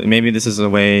 you know, maybe this is a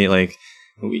way, like,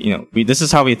 this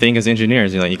is how we think as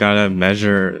engineers. You gotta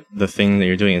measure the thing that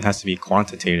you're doing. It has to be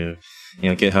quantitative. You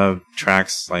know, GitHub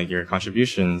tracks, like, your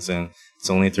contributions, and it's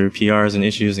only through PRs and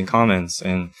issues and comments.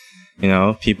 And, you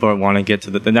know, people want to get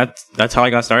to that's how I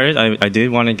got started. I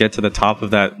did want to get to the top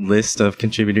of that list of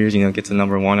contributors, you know, get to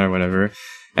number one or whatever.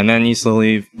 And then you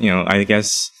slowly, you know, I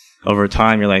guess over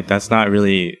time, you're like, that's not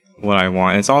really what I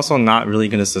want. It's also not really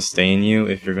going to sustain you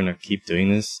if you're going to keep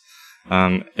doing this.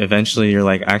 Eventually you're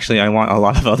like, actually, I want a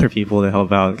lot of other people to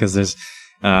help out, because there's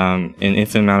an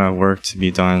infinite amount of work to be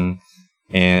done.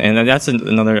 And that's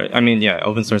another, I mean, yeah,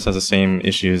 open source has the same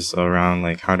issues around,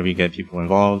 like, how do we get people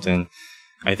involved? And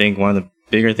I think one of the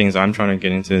bigger things I'm trying to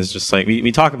get into is just like,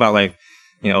 we talk about, like,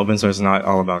 you know, open source is not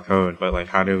all about code, but like,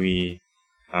 how do we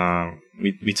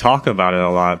talk about it a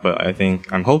lot, but I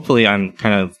think I'm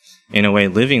kind of in a way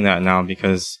living that now,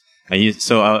 because I used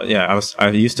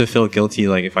to feel guilty,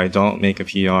 like, if I don't make a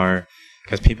PR,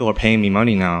 because people are paying me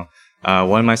money now.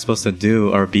 What am I supposed to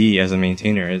do or be as a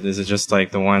maintainer? Is it just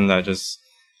like the one that just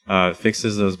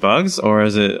fixes those bugs, or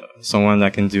is it someone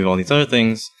that can do all these other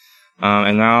things?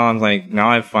 And now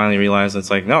I've finally realized it's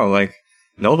like, no, like,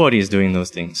 nobody is doing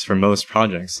those things for most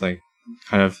projects. Like,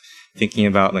 kind of thinking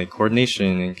about, like,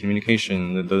 coordination and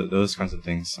communication, those kinds of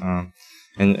things.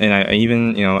 And I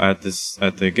even, at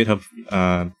the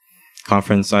GitHub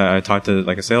conference, I talked to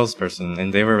like a salesperson,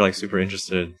 and they were like super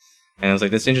interested. And I was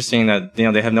like, it's interesting that,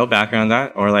 they have no background in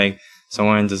that, or like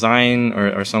someone in design,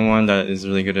 or someone that is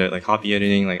really good at like copy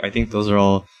editing. Like, I think those are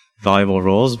all valuable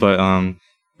roles, but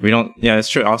we don't. Yeah, it's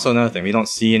true. Also, another thing, we don't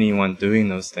see anyone doing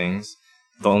those things.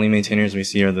 The only maintainers we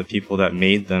see are the people that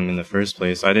made them in the first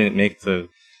place. I didn't make the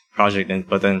project,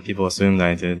 but then people assume that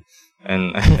I did,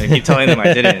 and I keep telling them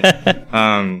I didn't.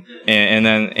 And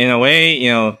then in a way,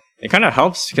 it kind of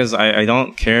helps because I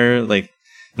don't care. Like,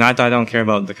 not that I don't care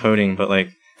about the coding, but like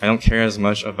I don't care as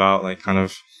much about like kind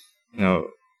of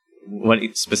what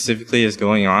specifically is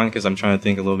going on, because I'm trying to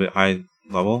think a little bit high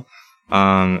level.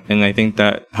 And I think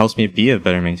that helps me be a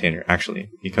better maintainer, actually,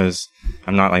 because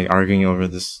I'm not like arguing over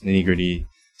this nitty gritty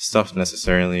stuff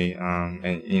necessarily.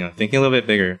 And thinking a little bit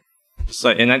bigger. Just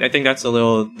like, and I think that's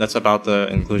about the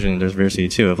inclusion and diversity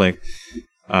too, of like,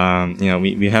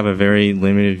 we have a very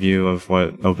limited view of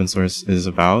what open source is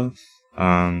about.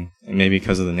 Maybe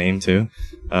because of the name too.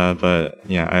 But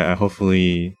yeah, I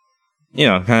hopefully,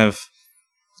 kind of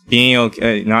being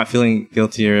okay, not feeling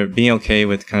guilty, or being okay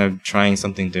with kind of trying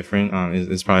something different,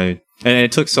 is probably, and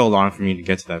it took so long for me to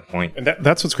get to that point. And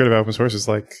that's what's great about open source, is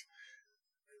like,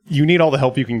 you need all the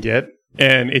help you can get,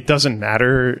 and it doesn't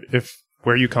matter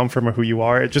where you come from or who you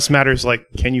are. It just matters, like,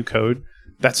 can you code?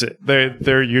 That's it.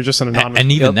 You're just an anonymous.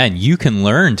 And even then, you can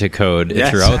learn to code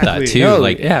throughout exactly. that too.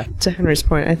 No, to Henry's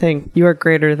point, I think you are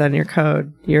greater than your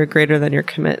code. You're greater than your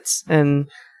commits, and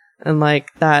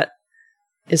like that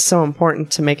is so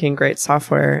important to making great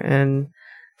software. And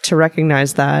to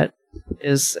recognize that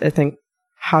is, I think,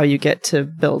 how you get to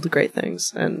build great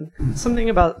things. And something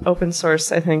about open source,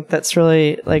 I think, that's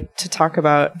really like to talk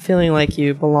about feeling like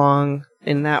you belong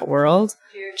in that world.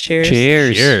 Cheers.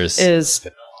 Is,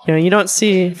 you don't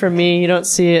see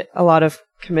a lot of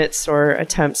commits or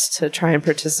attempts to try and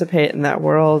participate in that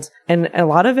world. And a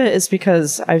lot of it is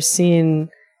because I've seen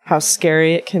how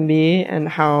scary it can be, and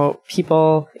how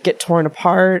people get torn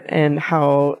apart, and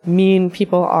how mean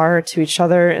people are to each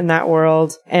other in that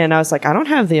world. And I was like, I don't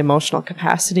have the emotional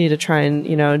capacity to try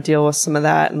and, deal with some of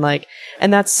that.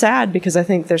 And that's sad, because I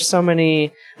think there's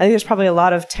probably a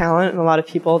lot of talent and a lot of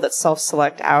people that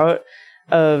self-select out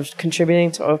of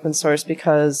contributing to open source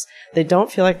because they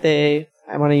don't feel like I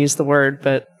want to use the word,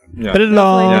 but Yeah. But it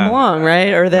belong,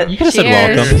 right? Or that you could have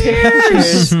said welcome.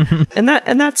 Cheers. and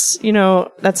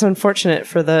that's unfortunate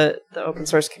for the open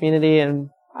source community, and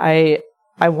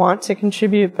I want to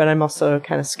contribute, but I'm also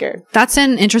kind of scared. That's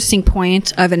an interesting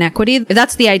point of inequity.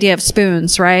 That's the idea of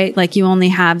spoons, right? Like, you only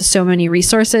have so many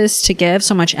resources to give,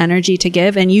 so much energy to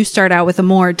give, and you start out with a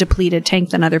more depleted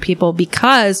tank than other people,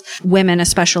 because women,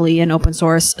 especially in open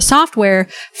source software,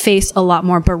 face a lot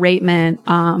more beratement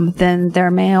than their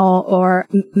male or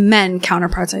men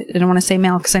counterparts. I don't want to say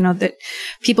male, because I know that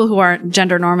people who aren't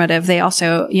gender normative, they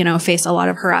also, face a lot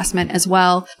of harassment as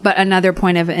well. But another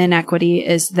point of inequity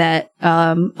is that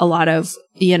a lot of,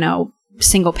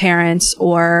 single parents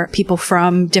or people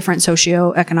from different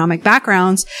socioeconomic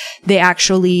backgrounds, they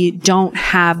actually don't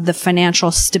have the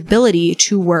financial stability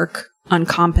to work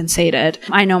uncompensated.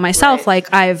 I know myself,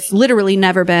 like, I've literally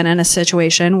never been in a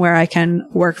situation where I can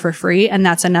work for free. And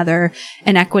that's another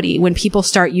inequity. When people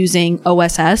start using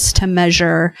OSS to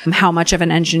measure how much of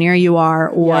an engineer you are,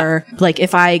 or like,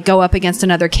 if I go up against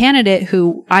another candidate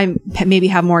who I maybe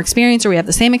have more experience, or we have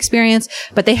the same experience,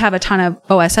 but they have a ton of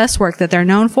OSS work that they're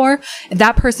known for,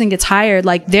 that person gets hired.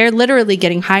 Like, they're literally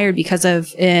getting hired because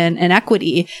of an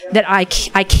inequity that I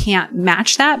can't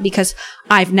match that, because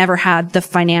I've never had the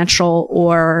financial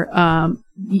or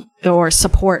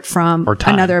support from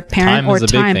another parent, or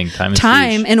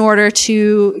time in order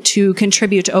to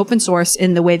contribute to open source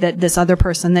in the way that this other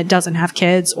person that doesn't have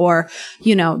kids, or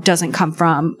doesn't come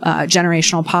from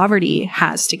generational poverty,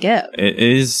 has to give. It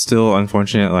is still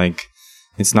unfortunate. Like,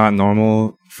 it's not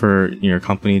normal for your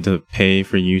company to pay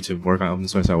for you to work on open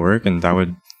source at work, and that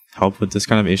would help with this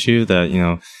kind of issue.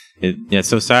 That it's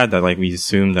so sad that, like, we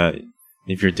assume that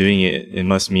if you're doing it, it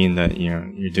must mean that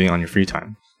you're doing it on your free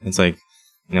time. It's like,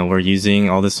 we're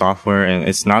using all this software, and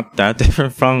it's not that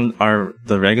different from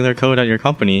the regular code at your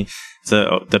company. It's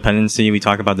a dependency. We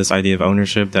talk about this idea of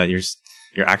ownership, that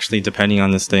you're actually depending on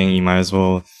this thing. You might as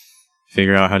well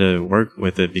figure out how to work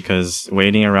with it, because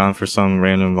waiting around for some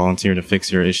random volunteer to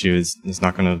fix your issue is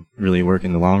not going to really work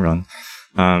in the long run.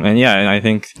 And I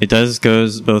think it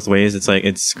goes both ways. It's like,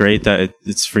 it's great that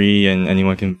it's free and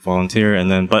anyone can volunteer.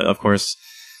 And then, but of course,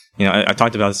 I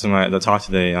talked about this in the talk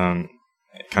today. I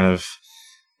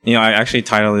actually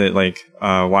titled it like,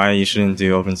 why you shouldn't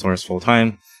do open source full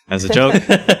time. as a joke.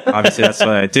 Obviously, that's what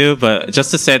I do. But just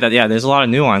to say that, yeah, there's a lot of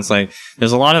nuance. Like,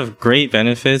 there's a lot of great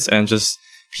benefits and just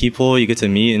people you get to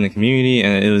meet in the community,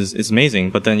 and it's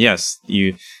amazing. But then, yes,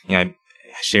 I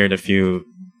shared a few,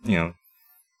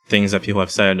 things that people have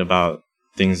said about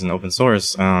things in open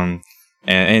source. And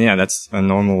yeah, that's a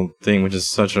normal thing, which is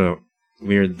such a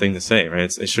weird thing to say,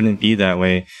 right? It shouldn't be that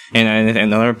way. And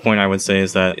another point I would say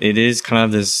is that it is kind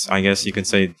of this, I guess you could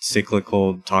say,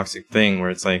 cyclical, toxic thing where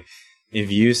it's like,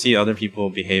 if you see other people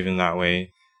behave in that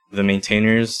way, the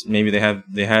maintainers, maybe they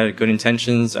had good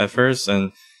intentions at first,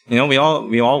 and we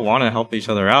all want to help each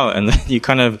other out, and then you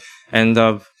kind of end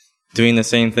up doing the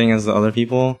same thing as the other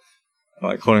people,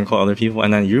 like, quote unquote other people,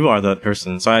 and then you are the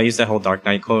person. So I used that whole Dark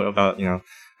Knight quote about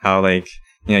how like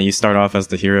you start off as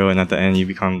the hero and at the end you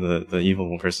become the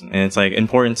evil person, and it's like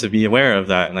important to be aware of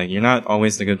that. Like, you're not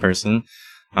always the good person,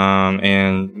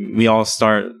 and we all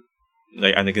start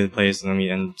like at a good place and then we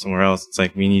end somewhere else. It's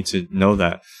like we need to know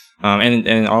that,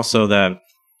 and also that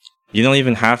you don't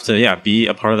even have to be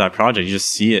a part of that project. You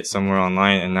just see it somewhere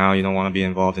online, and now you don't want to be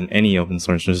involved in any open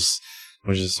source,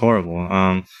 which is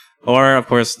horrible. Or of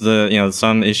course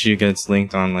some issue gets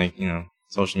linked on like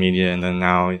social media, and then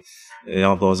now it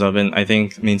all blows up. And I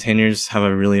think maintainers have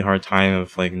a really hard time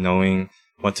of like knowing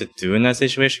what to do in that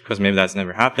situation, because maybe that's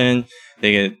never happened.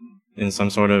 They get in some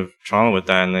sort of trauma with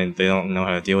that, and they don't know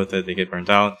how to deal with it. They get burnt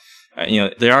out.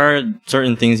 There are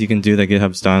certain things you can do that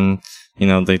GitHub's done.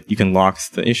 You can lock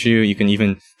the issue. You can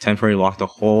even temporarily lock the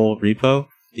whole repo,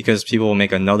 because people will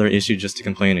make another issue just to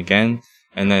complain again,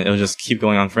 and then it'll just keep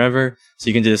going on forever. So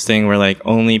you can do this thing where like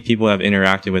only people have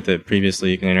interacted with it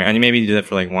previously you can and maybe you do that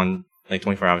for like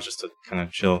 24 hours just to kind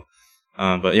of chill.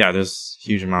 But yeah, there's a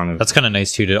huge amount of... That's kind of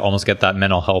nice too, to almost get that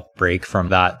mental health break from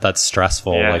that. That's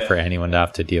stressful, for anyone to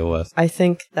have to deal with. I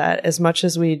think that as much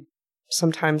as we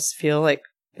sometimes feel like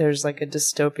there's like a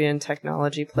dystopian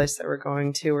technology place that we're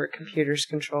going to where computers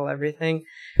control everything,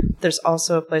 there's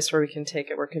also a place where we can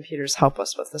take it where computers help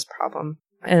us with this problem.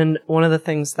 And one of the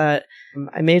things that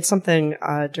I made something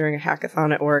during a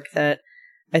hackathon at work that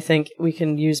I think we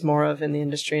can use more of in the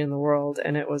industry and the world,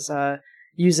 and it was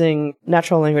using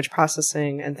natural language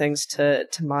processing and things to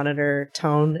monitor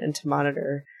tone and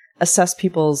to assess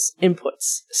people's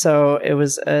inputs. So it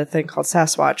was a thing called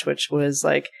Sasquatch, which was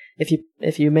like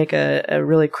if you make a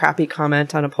really crappy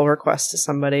comment on a pull request to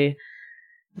somebody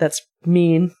that's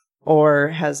mean or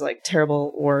has like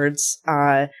terrible words,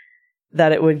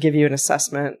 that it would give you an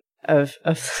assessment of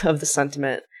the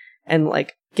sentiment and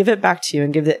like give it back to you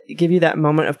and give you that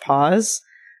moment of pause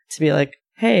to be like,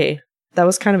 hey, that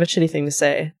was kind of a shitty thing to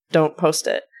say. Don't post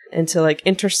it. And to like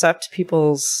intercept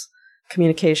people's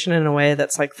communication in a way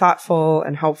that's like thoughtful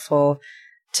and helpful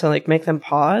to like make them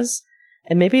pause.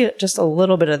 And maybe just a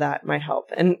little bit of that might help.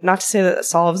 And not to say that it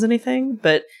solves anything,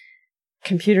 but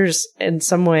computers in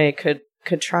some way could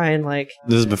try and like...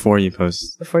 This is before you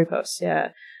post. Before you post, yeah.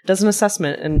 Does an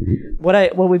assessment. And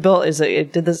what we built is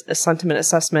it did a sentiment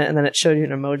assessment, and then it showed you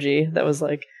an emoji that was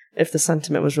like, if the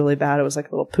sentiment was really bad, it was like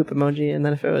a little poop emoji. And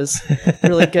then if it was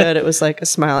really good, it was like a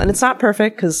smile. And it's not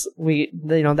perfect because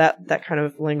that kind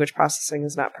of language processing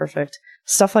is not perfect.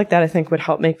 Stuff like that, I think, would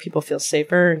help make people feel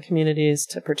safer in communities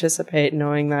to participate,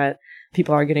 knowing that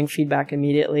people are getting feedback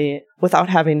immediately without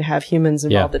having to have humans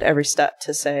involved at every step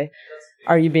to say,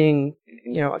 are you being,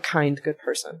 a kind, good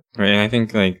person? Right. And I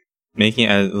think like making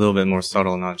it a little bit more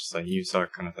subtle, not just like you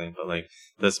suck kind of thing, but like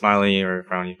the smiley or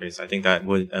frowny face, I think that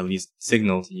would at least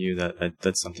signal to you that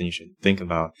that's something you should think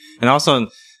about. And also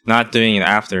not doing it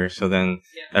after, so then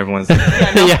everyone's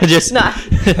just not.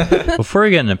 Before we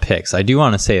get into picks, I do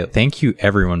want to say thank you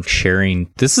everyone for sharing.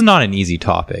 This is not an easy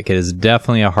topic. It is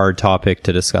definitely a hard topic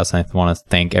to discuss, and I want to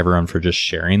thank everyone for just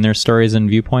sharing their stories and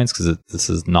viewpoints, because this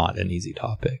is not an easy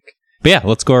topic. But yeah,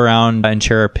 let's go around and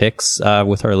share our picks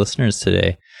with our listeners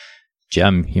today.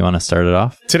 Jem, you want to start it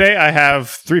off? Today I have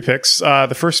 3 picks.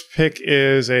 The first pick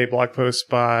is a blog post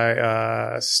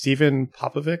by Stephen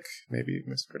Popovic, maybe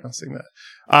mispronouncing that.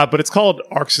 But it's called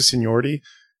Arcs of Seniority.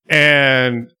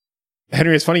 And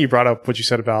Henry, it's funny you brought up what you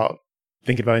said about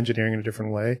thinking about engineering in a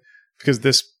different way, because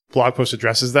this blog post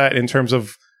addresses that in terms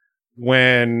of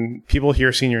when people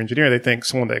hear senior engineer, they think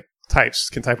someone that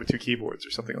can type with 2 keyboards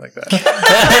or something like that.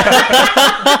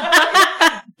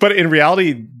 But in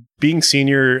reality, being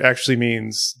senior actually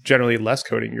means generally less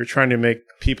coding. You're trying to make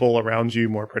people around you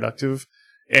more productive.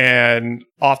 And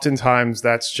oftentimes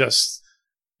that's just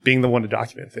being the one to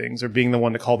document things or being the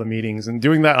one to call the meetings and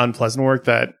doing that unpleasant work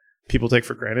that people take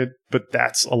for granted. But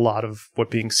that's a lot of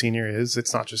what being senior is.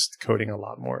 It's not just coding a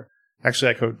lot more. Actually,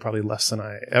 I code probably less than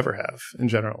I ever have in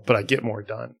general, but I get more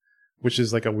done which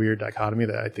is like a weird dichotomy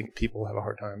that I think people have a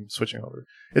hard time switching over.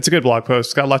 It's a good blog post.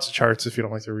 It's got lots of charts if you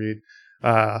don't like to read.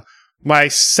 My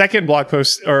second blog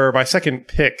post, or my second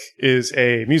pick, is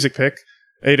a music pick.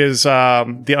 It is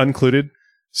The Uncluded.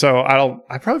 So I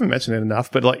probably haven't mentioned it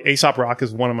enough, but like Aesop Rock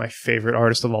is one of my favorite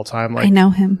artists of all time. Like, I know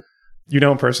him. You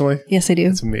know him personally? Yes, I do.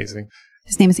 It's amazing.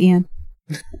 His name is Ian.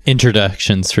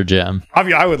 Introductions for Jem. I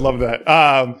mean, I would love that.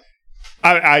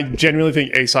 I genuinely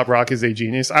think Aesop Rock is a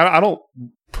genius. I don't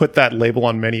put that label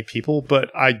on many people, but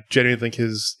I genuinely think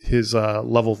his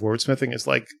level of wordsmithing is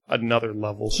like another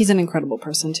level. He's an incredible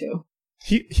person too.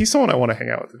 He's someone I want to hang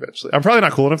out with eventually. I'm probably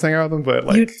not cool enough to hang out with him, but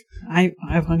like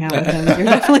I've hung out with him. You're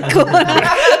definitely cool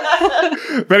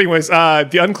enough. But anyways,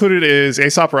 The Uncluded is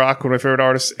Aesop Rock, one of my favorite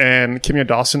artists, and Kimya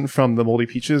Dawson from the Moldy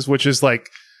Peaches, which is like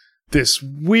this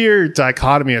weird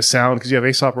dichotomy of sound, because you have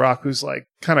Aesop Rock, who's like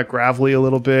kind of gravelly a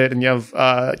little bit, and you have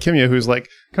Kimya, who's like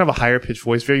kind of a higher pitched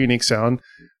voice, very unique sound.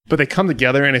 But they come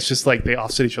together, and it's just like they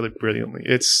offset each other brilliantly.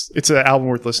 It's an album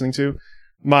worth listening to.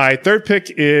 My third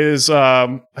pick is,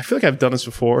 I feel like I've done this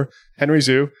before, Henry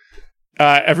Zhu.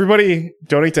 Everybody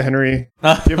donate to Henry.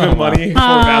 Give him money for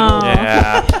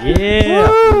Babbel.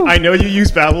 Yeah. I know you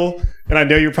use Babbel, and I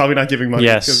know you're probably not giving money.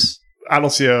 Yes. Because I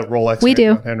don't see a Rolex. We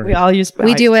do. on Henry. We all use.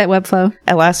 We do at Webflow.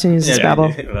 Atlassian uses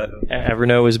Babbel.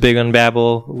 Evernote was big on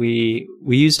Babbel. We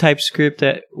use TypeScript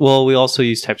we also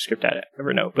use TypeScript at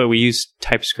Evernote, but we use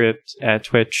TypeScript at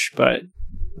Twitch. But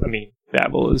I mean,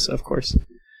 Babbel is, of course,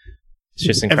 it's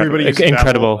just incredible. Everybody uses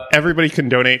Incredible. Babbel. Everybody can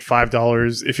donate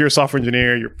 $5. If you're a software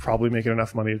engineer, you're probably making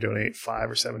enough money to donate $5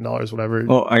 or $7, whatever.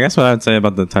 Well, I guess what I would say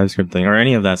about the TypeScript thing or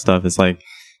any of that stuff is like,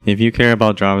 if you care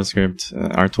about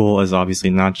JavaScript, our tool is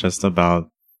obviously not just about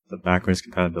the backwards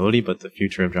compatibility, but the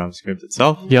future of JavaScript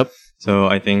itself. Yep. So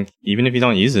I think even if you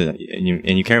don't use it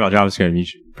and you care about JavaScript, you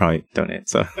should probably donate.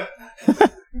 So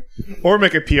Or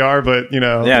make a PR, but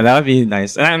yeah, that would be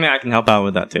nice. And I mean, I can help out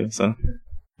with that too. So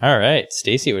All right,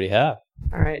 Stacy, what do you have?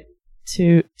 All right.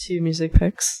 Two music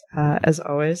picks, as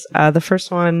always. The first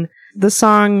one, the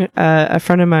song a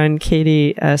friend of mine,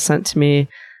 Katie, sent to me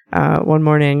one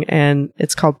morning, and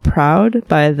it's called Proud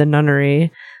by The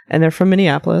Nunnery, and they're from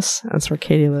Minneapolis. That's where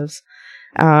Katie lives.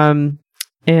 And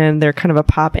they're kind of a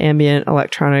pop ambient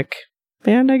electronic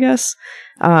band, I guess.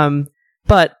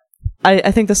 But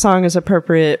I think the song is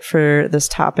appropriate for this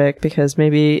topic because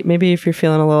maybe if you're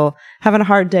feeling having a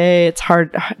hard day, it's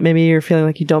hard. Maybe you're feeling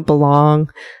like you don't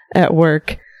belong at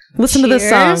work. Listen to this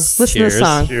song. Listen to this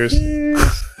song. Cheers.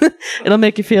 It'll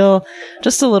make you feel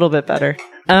just a little bit better.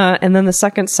 And then the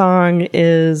second song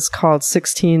is called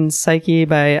 16 Psyche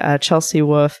by Chelsea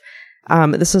Wolfe.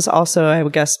 This is also, I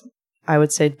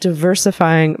would say,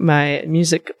 diversifying my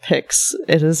music picks.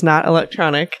 It is not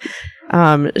electronic.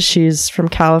 She's from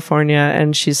California,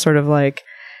 and she's sort of like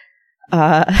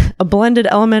a blended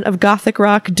element of gothic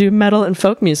rock, doom metal, and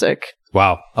folk music.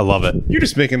 Wow, I love it. You're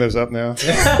just making those up now.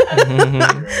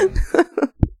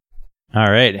 All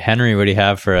right, Henry, what do you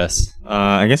have for us?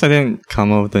 I guess I didn't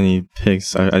come up with any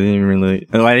picks. I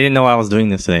didn't know I was doing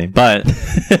this today, but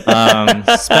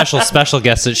Special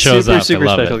guest that shows up. Super I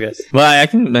love special it. guest. well, I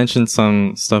can mention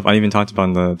some stuff I even talked about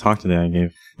in the talk today I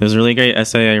gave. There's a really great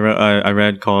essay I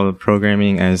read called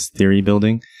Programming as Theory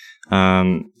Building.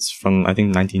 It's from, I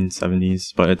think,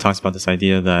 1970s, but it talks about this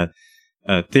idea that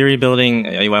theory building,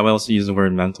 I also use the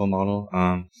word mental model.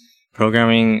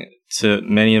 Programming to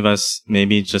many of us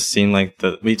maybe just seem like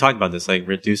we talked about this, like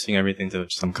reducing everything to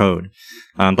some code.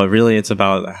 But really it's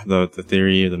about the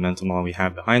theory or the mental model we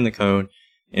have behind the code.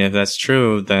 And if that's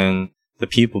true, then the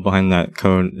people behind that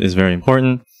code is very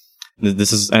important.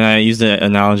 And I use the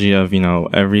analogy of,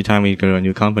 every time we go to a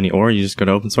new company or you just go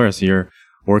to open source, you're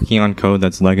working on code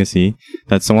that's legacy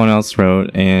that someone else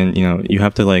wrote. And, you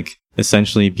have to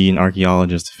essentially be an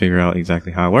archaeologist to figure out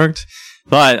exactly how it worked.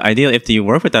 But ideally, if you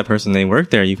work with that person, they work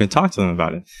there, you can talk to them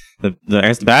about it.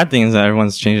 The bad thing is that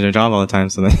everyone's changing their job all the time.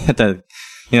 So they have to,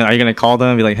 are you going to call them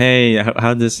and be like, hey,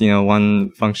 how did this,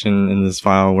 one function in this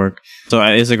file work? So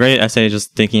it's a great essay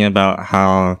just thinking about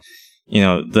how,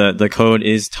 the code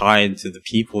is tied to the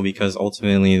people because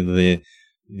ultimately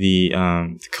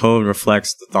the code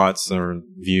reflects the thoughts or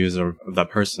views of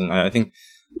that person. I think,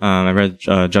 I read,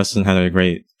 Justin had a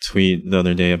great tweet the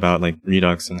other day about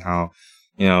Redux and how,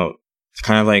 it's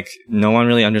kind of like no one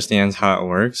really understands how it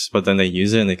works, but then they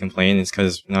use it and they complain. It's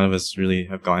because none of us really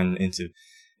have gotten into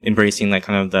embracing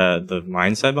kind of the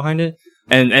mindset behind it.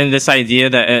 And this idea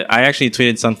that I actually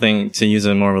tweeted something, to use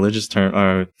a more religious term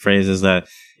or phrase, is that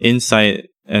insight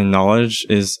and knowledge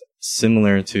is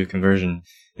similar to conversion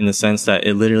in the sense that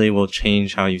it literally will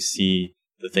change how you see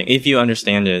the thing. If you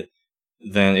understand it,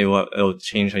 then it'll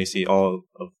change how you see all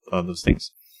of those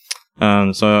things.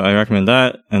 So I recommend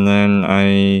that. And then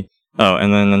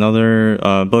another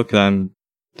book that I'm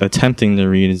attempting to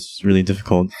read is really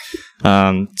difficult.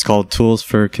 It's called Tools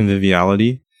for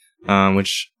Conviviality,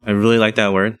 which I really like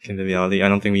that word, conviviality. I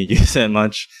don't think we use it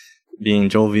much, being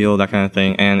jovial, that kind of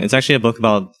thing. And it's actually a book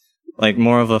about like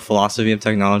more of a philosophy of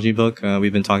technology book.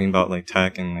 We've been talking about like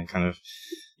tech and like kind of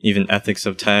even ethics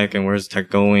of tech and where's tech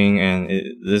going. And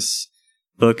this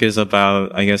book is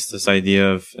about, I guess, this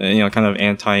idea of, kind of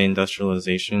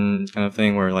anti-industrialization kind of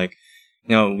thing where like,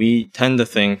 we tend to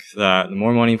think that the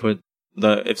more money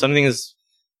if something is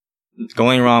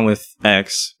going wrong with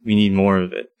X, we need more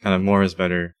of it. Kind of more is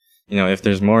better.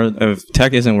 If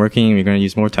tech isn't working, we're going to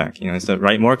use more tech. Instead of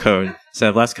write more code instead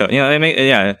of less code. And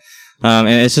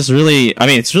it's just really,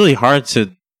 it's really hard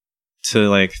to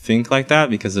like think like that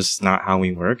because it's just not how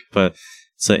we work. But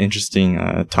it's an interesting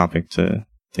topic to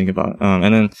think about.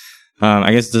 And then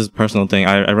I guess this is a personal thing.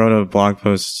 I wrote a blog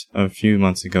post a few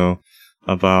months ago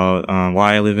about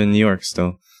why I live in New York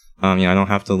still. I don't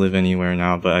have to live anywhere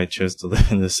now, but I chose to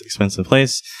live in this expensive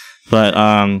place. But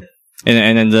and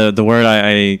then the word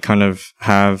I kind of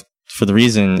have for the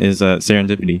reason is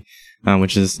serendipity,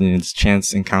 which is this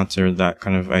chance encounter, that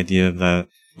kind of idea of that,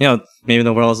 maybe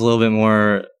the world is a little bit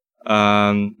more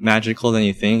magical than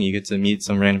you think. You get to meet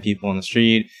some random people on the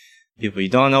street, people you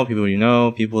don't know, people you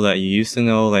know, people that you used to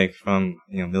know, like from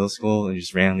middle school, and you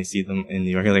just randomly see them in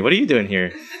New York. You're like, what are you doing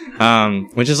here?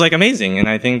 Which is like amazing, and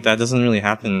I think that doesn't really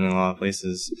happen in a lot of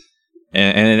places.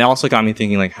 And it also got me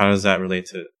thinking, like, how does that relate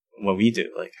to what we do?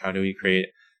 Like, how do we create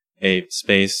a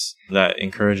space that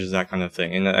encourages that kind of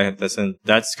thing? And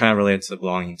that's kind of related to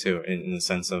belonging too, in the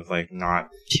sense of like not.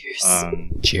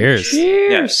 Cheers.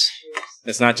 Yeah,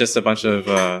 it's not just a bunch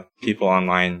of people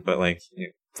online, but like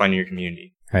finding your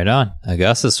community. Right on.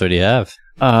 Augustus, what do you have?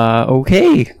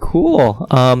 Okay, cool.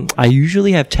 I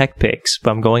usually have tech picks,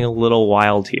 but I'm going a little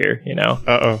wild here, Uh-oh.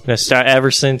 I'm gonna start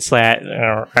ever since that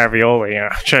ravioli,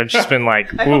 I've just been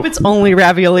like, I hope it's only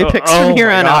ravioli picks from here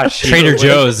on out. Trader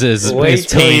Joe's is wait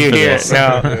till paying you for hear this.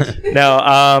 it.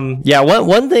 No.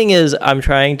 One thing is I'm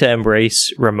trying to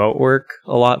embrace remote work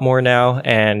a lot more now,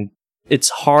 and it's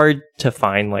hard to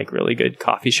find like really good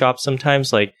coffee shops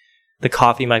sometimes. Like the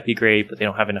coffee might be great, but they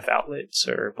don't have enough outlets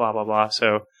or blah, blah, blah.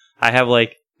 So I have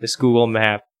like this Google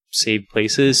map saved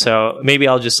places. So maybe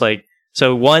I'll just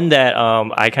one that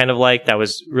I kind of like that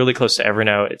was really close to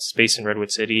Evernote. It's based in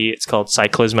Redwood City. It's called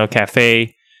Cyclismo Cafe.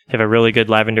 They have a really good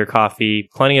lavender coffee,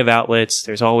 plenty of outlets.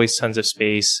 There's always tons of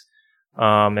space.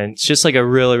 And it's just like a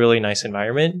really, really nice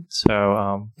environment.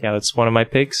 So that's one of my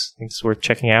picks. I think it's worth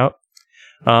checking out.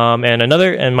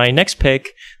 And my next pick,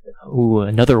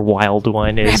 another wild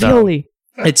one is Ravioli.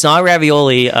 It's not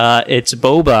ravioli. It's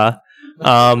boba.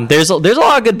 There's a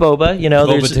lot of good boba.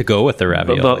 Boba to go with the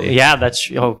ravioli. Yeah, that's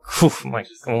oh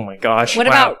my gosh. What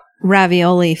about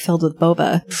ravioli filled with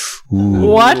boba?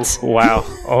 What? Wow.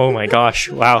 Oh my gosh.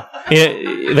 Wow.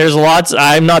 There's lots.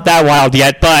 I'm not that wild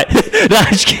yet, but no,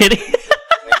 I'm just kidding.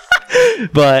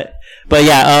 but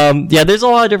there's a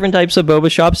lot of different types of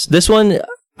boba shops. This one,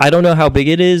 I don't know how big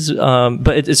it is,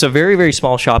 but it's a very, very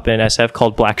small shop in SF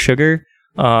called Black Sugar.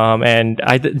 And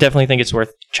I definitely think it's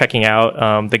worth checking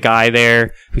out. The guy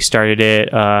there who started it,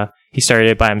 he started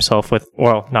it by himself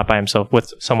not by himself,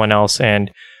 with someone else.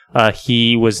 And,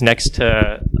 he was next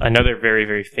to another very,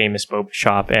 very famous boba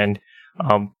shop. And,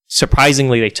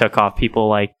 surprisingly, they took off. People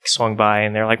like swung by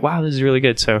and they're like, wow, this is really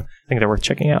good. So I think they're worth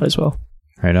checking out as well.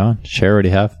 Right on. Share, what do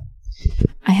you have?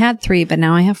 I had 3, but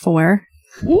now I have 4.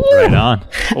 Right on.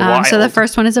 So the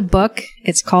first one is a book.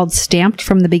 It's called Stamped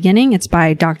from the Beginning. It's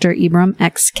by Dr. Ibram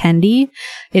X. Kendi.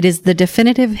 It is the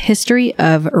definitive history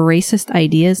of racist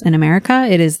ideas in America.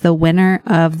 It is the winner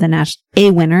of the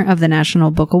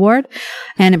National Book Award,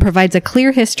 and it provides a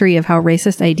clear history of how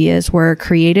racist ideas were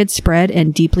created, spread,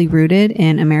 and deeply rooted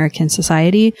in American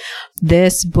society.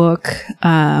 This book,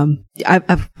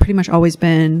 I've pretty much always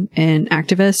been an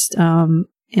activist,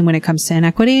 and when it comes to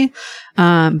inequity.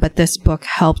 But this book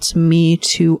helped me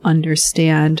to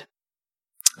understand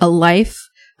a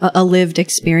lived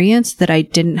experience that I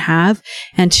didn't have,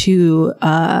 and to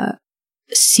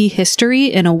see history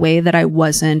in a way that I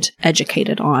wasn't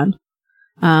educated on.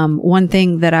 One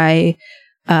thing that I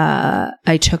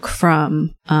took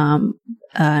from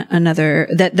another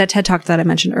that TED Talk that I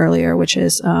mentioned earlier, which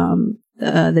is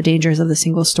the dangers of the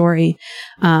single story,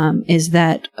 is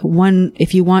that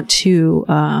if you want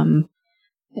to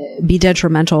be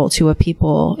detrimental to a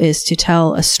people, is to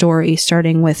tell a story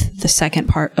starting with the second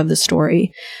part of the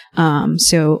story.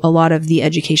 So a lot of the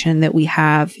education that we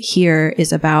have here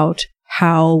is about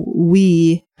how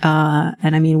we,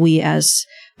 and I mean we as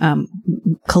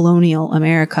colonial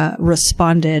America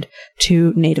responded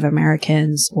to Native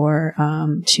Americans or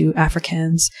to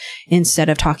Africans, instead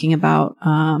of talking about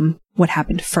what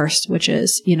happened first, which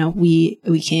is,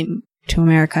 we came to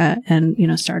America and,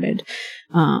 started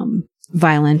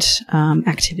violent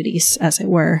activities, as it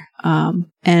were.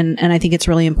 And I think it's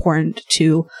really important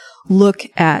to look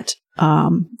at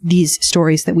these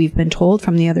stories that we've been told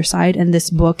from the other side. And this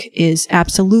book is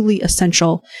absolutely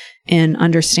essential in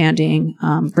understanding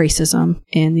racism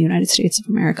in the United States of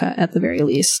America, at the very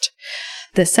least.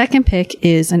 The second pick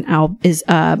is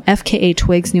FKA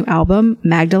Twig's new album,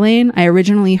 Magdalene. I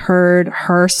originally heard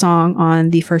her song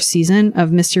on the first season of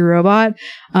Mr. Robot,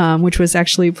 which was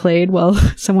actually played while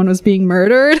someone was being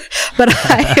murdered. But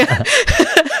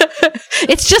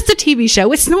it's just a TV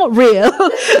show. It's not real.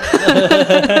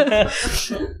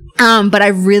 But I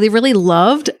really, really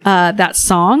loved that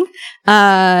song.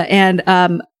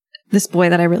 And this boy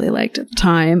that I really liked at the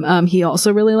time, he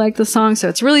also really liked the song. So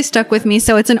it's really stuck with me.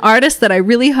 So it's an artist that I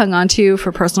really hung on to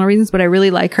for personal reasons, but I really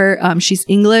like her. She's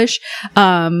English.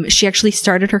 She actually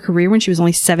started her career when she was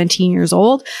only 17 years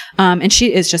old. And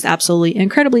she is just absolutely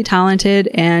incredibly talented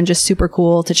and just super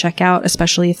cool to check out,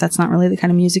 especially if that's not really the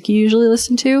kind of music you usually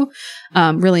listen to.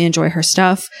 Really enjoy her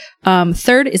stuff.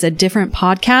 Third is a different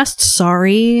podcast.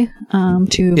 Sorry,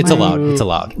 It's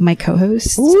allowed. My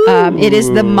co-host. It is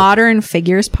the Modern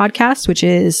Figures podcast, which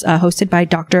is hosted by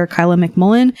Dr. Kyla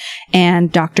McMullen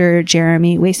and Dr.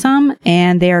 Jeremy Waysam.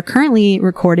 And they are currently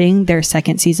recording their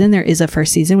second season. There is a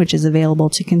first season, which is available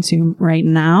to consume right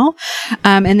now.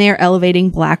 And they are elevating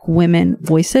Black women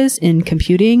voices in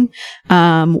computing,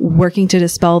 working to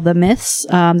dispel the myths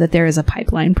that there is a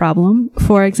pipeline problem,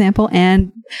 for example,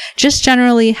 and just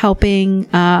generally helping,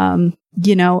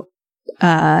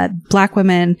 Black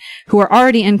women who are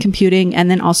already in computing,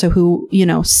 and then also who,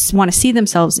 want to see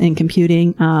themselves in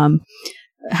computing,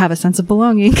 have a sense of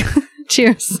belonging.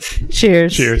 Cheers.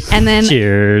 Cheers. Cheers. And then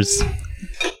Cheers.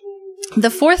 the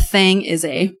fourth thing is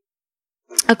a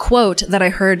quote that I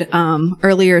heard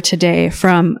earlier today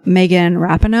from Megan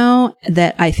Rapinoe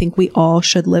that I think we all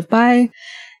should live by.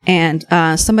 And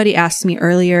somebody asked me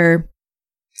earlier,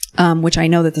 which I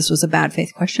know that this was a bad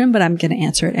faith question, but I'm going to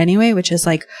answer it anyway, which is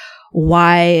like,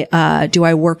 why do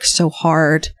I work so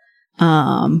hard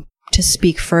to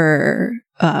speak for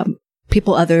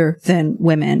people other than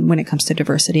women when it comes to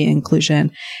diversity and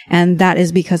inclusion? And that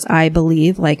is because I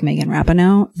believe, like Megan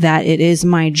Rapinoe, that it is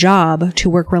my job to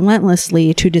work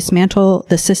relentlessly to dismantle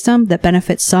the system that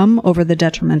benefits some over the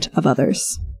detriment of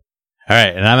others. All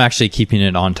right. And I'm actually keeping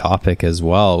it on topic as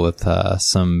well with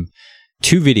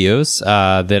two videos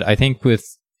that I think with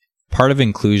part of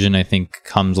inclusion, I think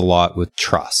comes a lot with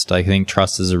trust. I think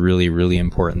trust is a really, really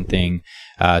important thing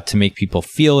to make people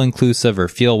feel inclusive or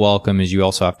feel welcome, is you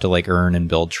also have to earn and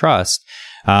build trust.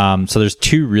 So there's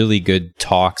two really good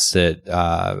talks that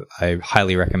I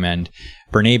highly recommend.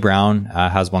 Brene Brown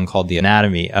has one called The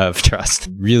Anatomy of Trust.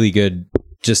 Really good.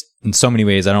 Just in so many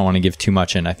ways, I don't want to give too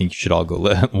much, and I think you should all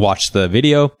go watch the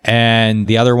video. And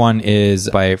the other one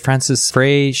is by Frances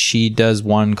Frey. She does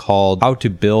one called How to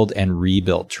Build and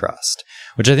Rebuild Trust,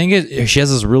 which I think she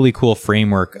has this really cool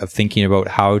framework of thinking about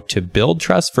how to build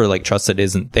trust for trust that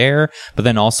isn't there. But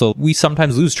then also we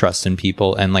sometimes lose trust in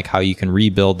people, and how you can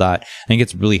rebuild that. I think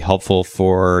it's really helpful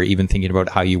for even thinking about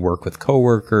how you work with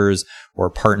coworkers or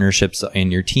partnerships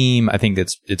in your team. I think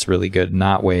it's really good in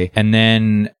that way. And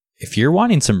then if you're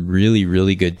wanting some really,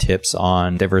 really good tips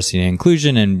on diversity and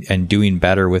inclusion and doing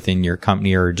better within your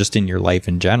company or just in your life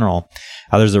in general,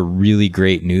 there's a really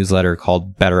great newsletter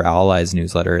called Better Allies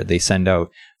newsletter. They send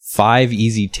out 5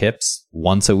 easy tips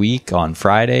once a week on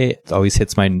Friday. It always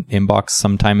hits my inbox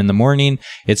sometime in the morning.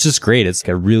 It's just great. It's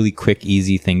a really quick,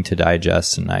 easy thing to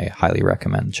digest, and I highly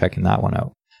recommend checking that one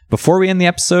out. Before we end the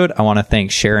episode, I want to thank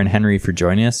Cher and Henry for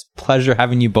joining us. Pleasure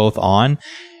having you both on.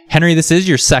 Henry, this is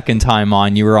your second time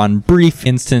on. You were on brief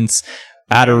instance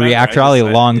at a React Rally a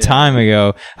long time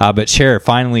ago, but Cher,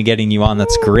 finally getting you on.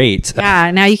 That's great.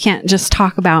 Yeah, now you can't just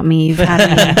talk about me. You've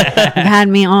had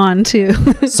me on too.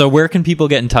 So where can people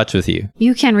get in touch with you?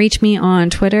 You can reach me on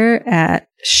Twitter at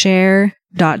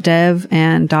share.dev,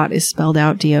 and dot is spelled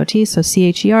out DOT. So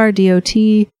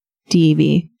CHERDOTDEV,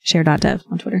 share.dev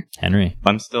on Twitter. Henry.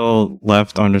 I'm still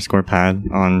left_pad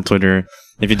on Twitter.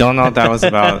 If you don't know what that was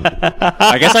about,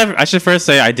 I guess I should first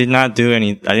say I didn't do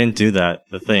that,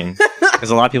 the thing.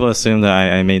 Because a lot of people assume that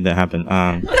I made that happen.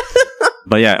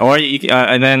 But yeah, or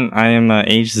and then I am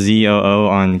HZOO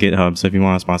on GitHub. So if you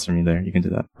want to sponsor me there, you can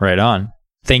do that. Right on.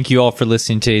 Thank you all for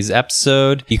listening to today's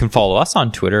episode. You can follow us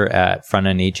on Twitter at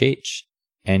FrontEndHH.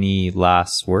 Any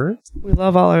last words? We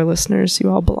love all our listeners. You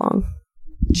all belong.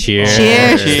 Cheers.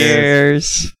 Cheers.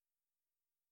 Cheers.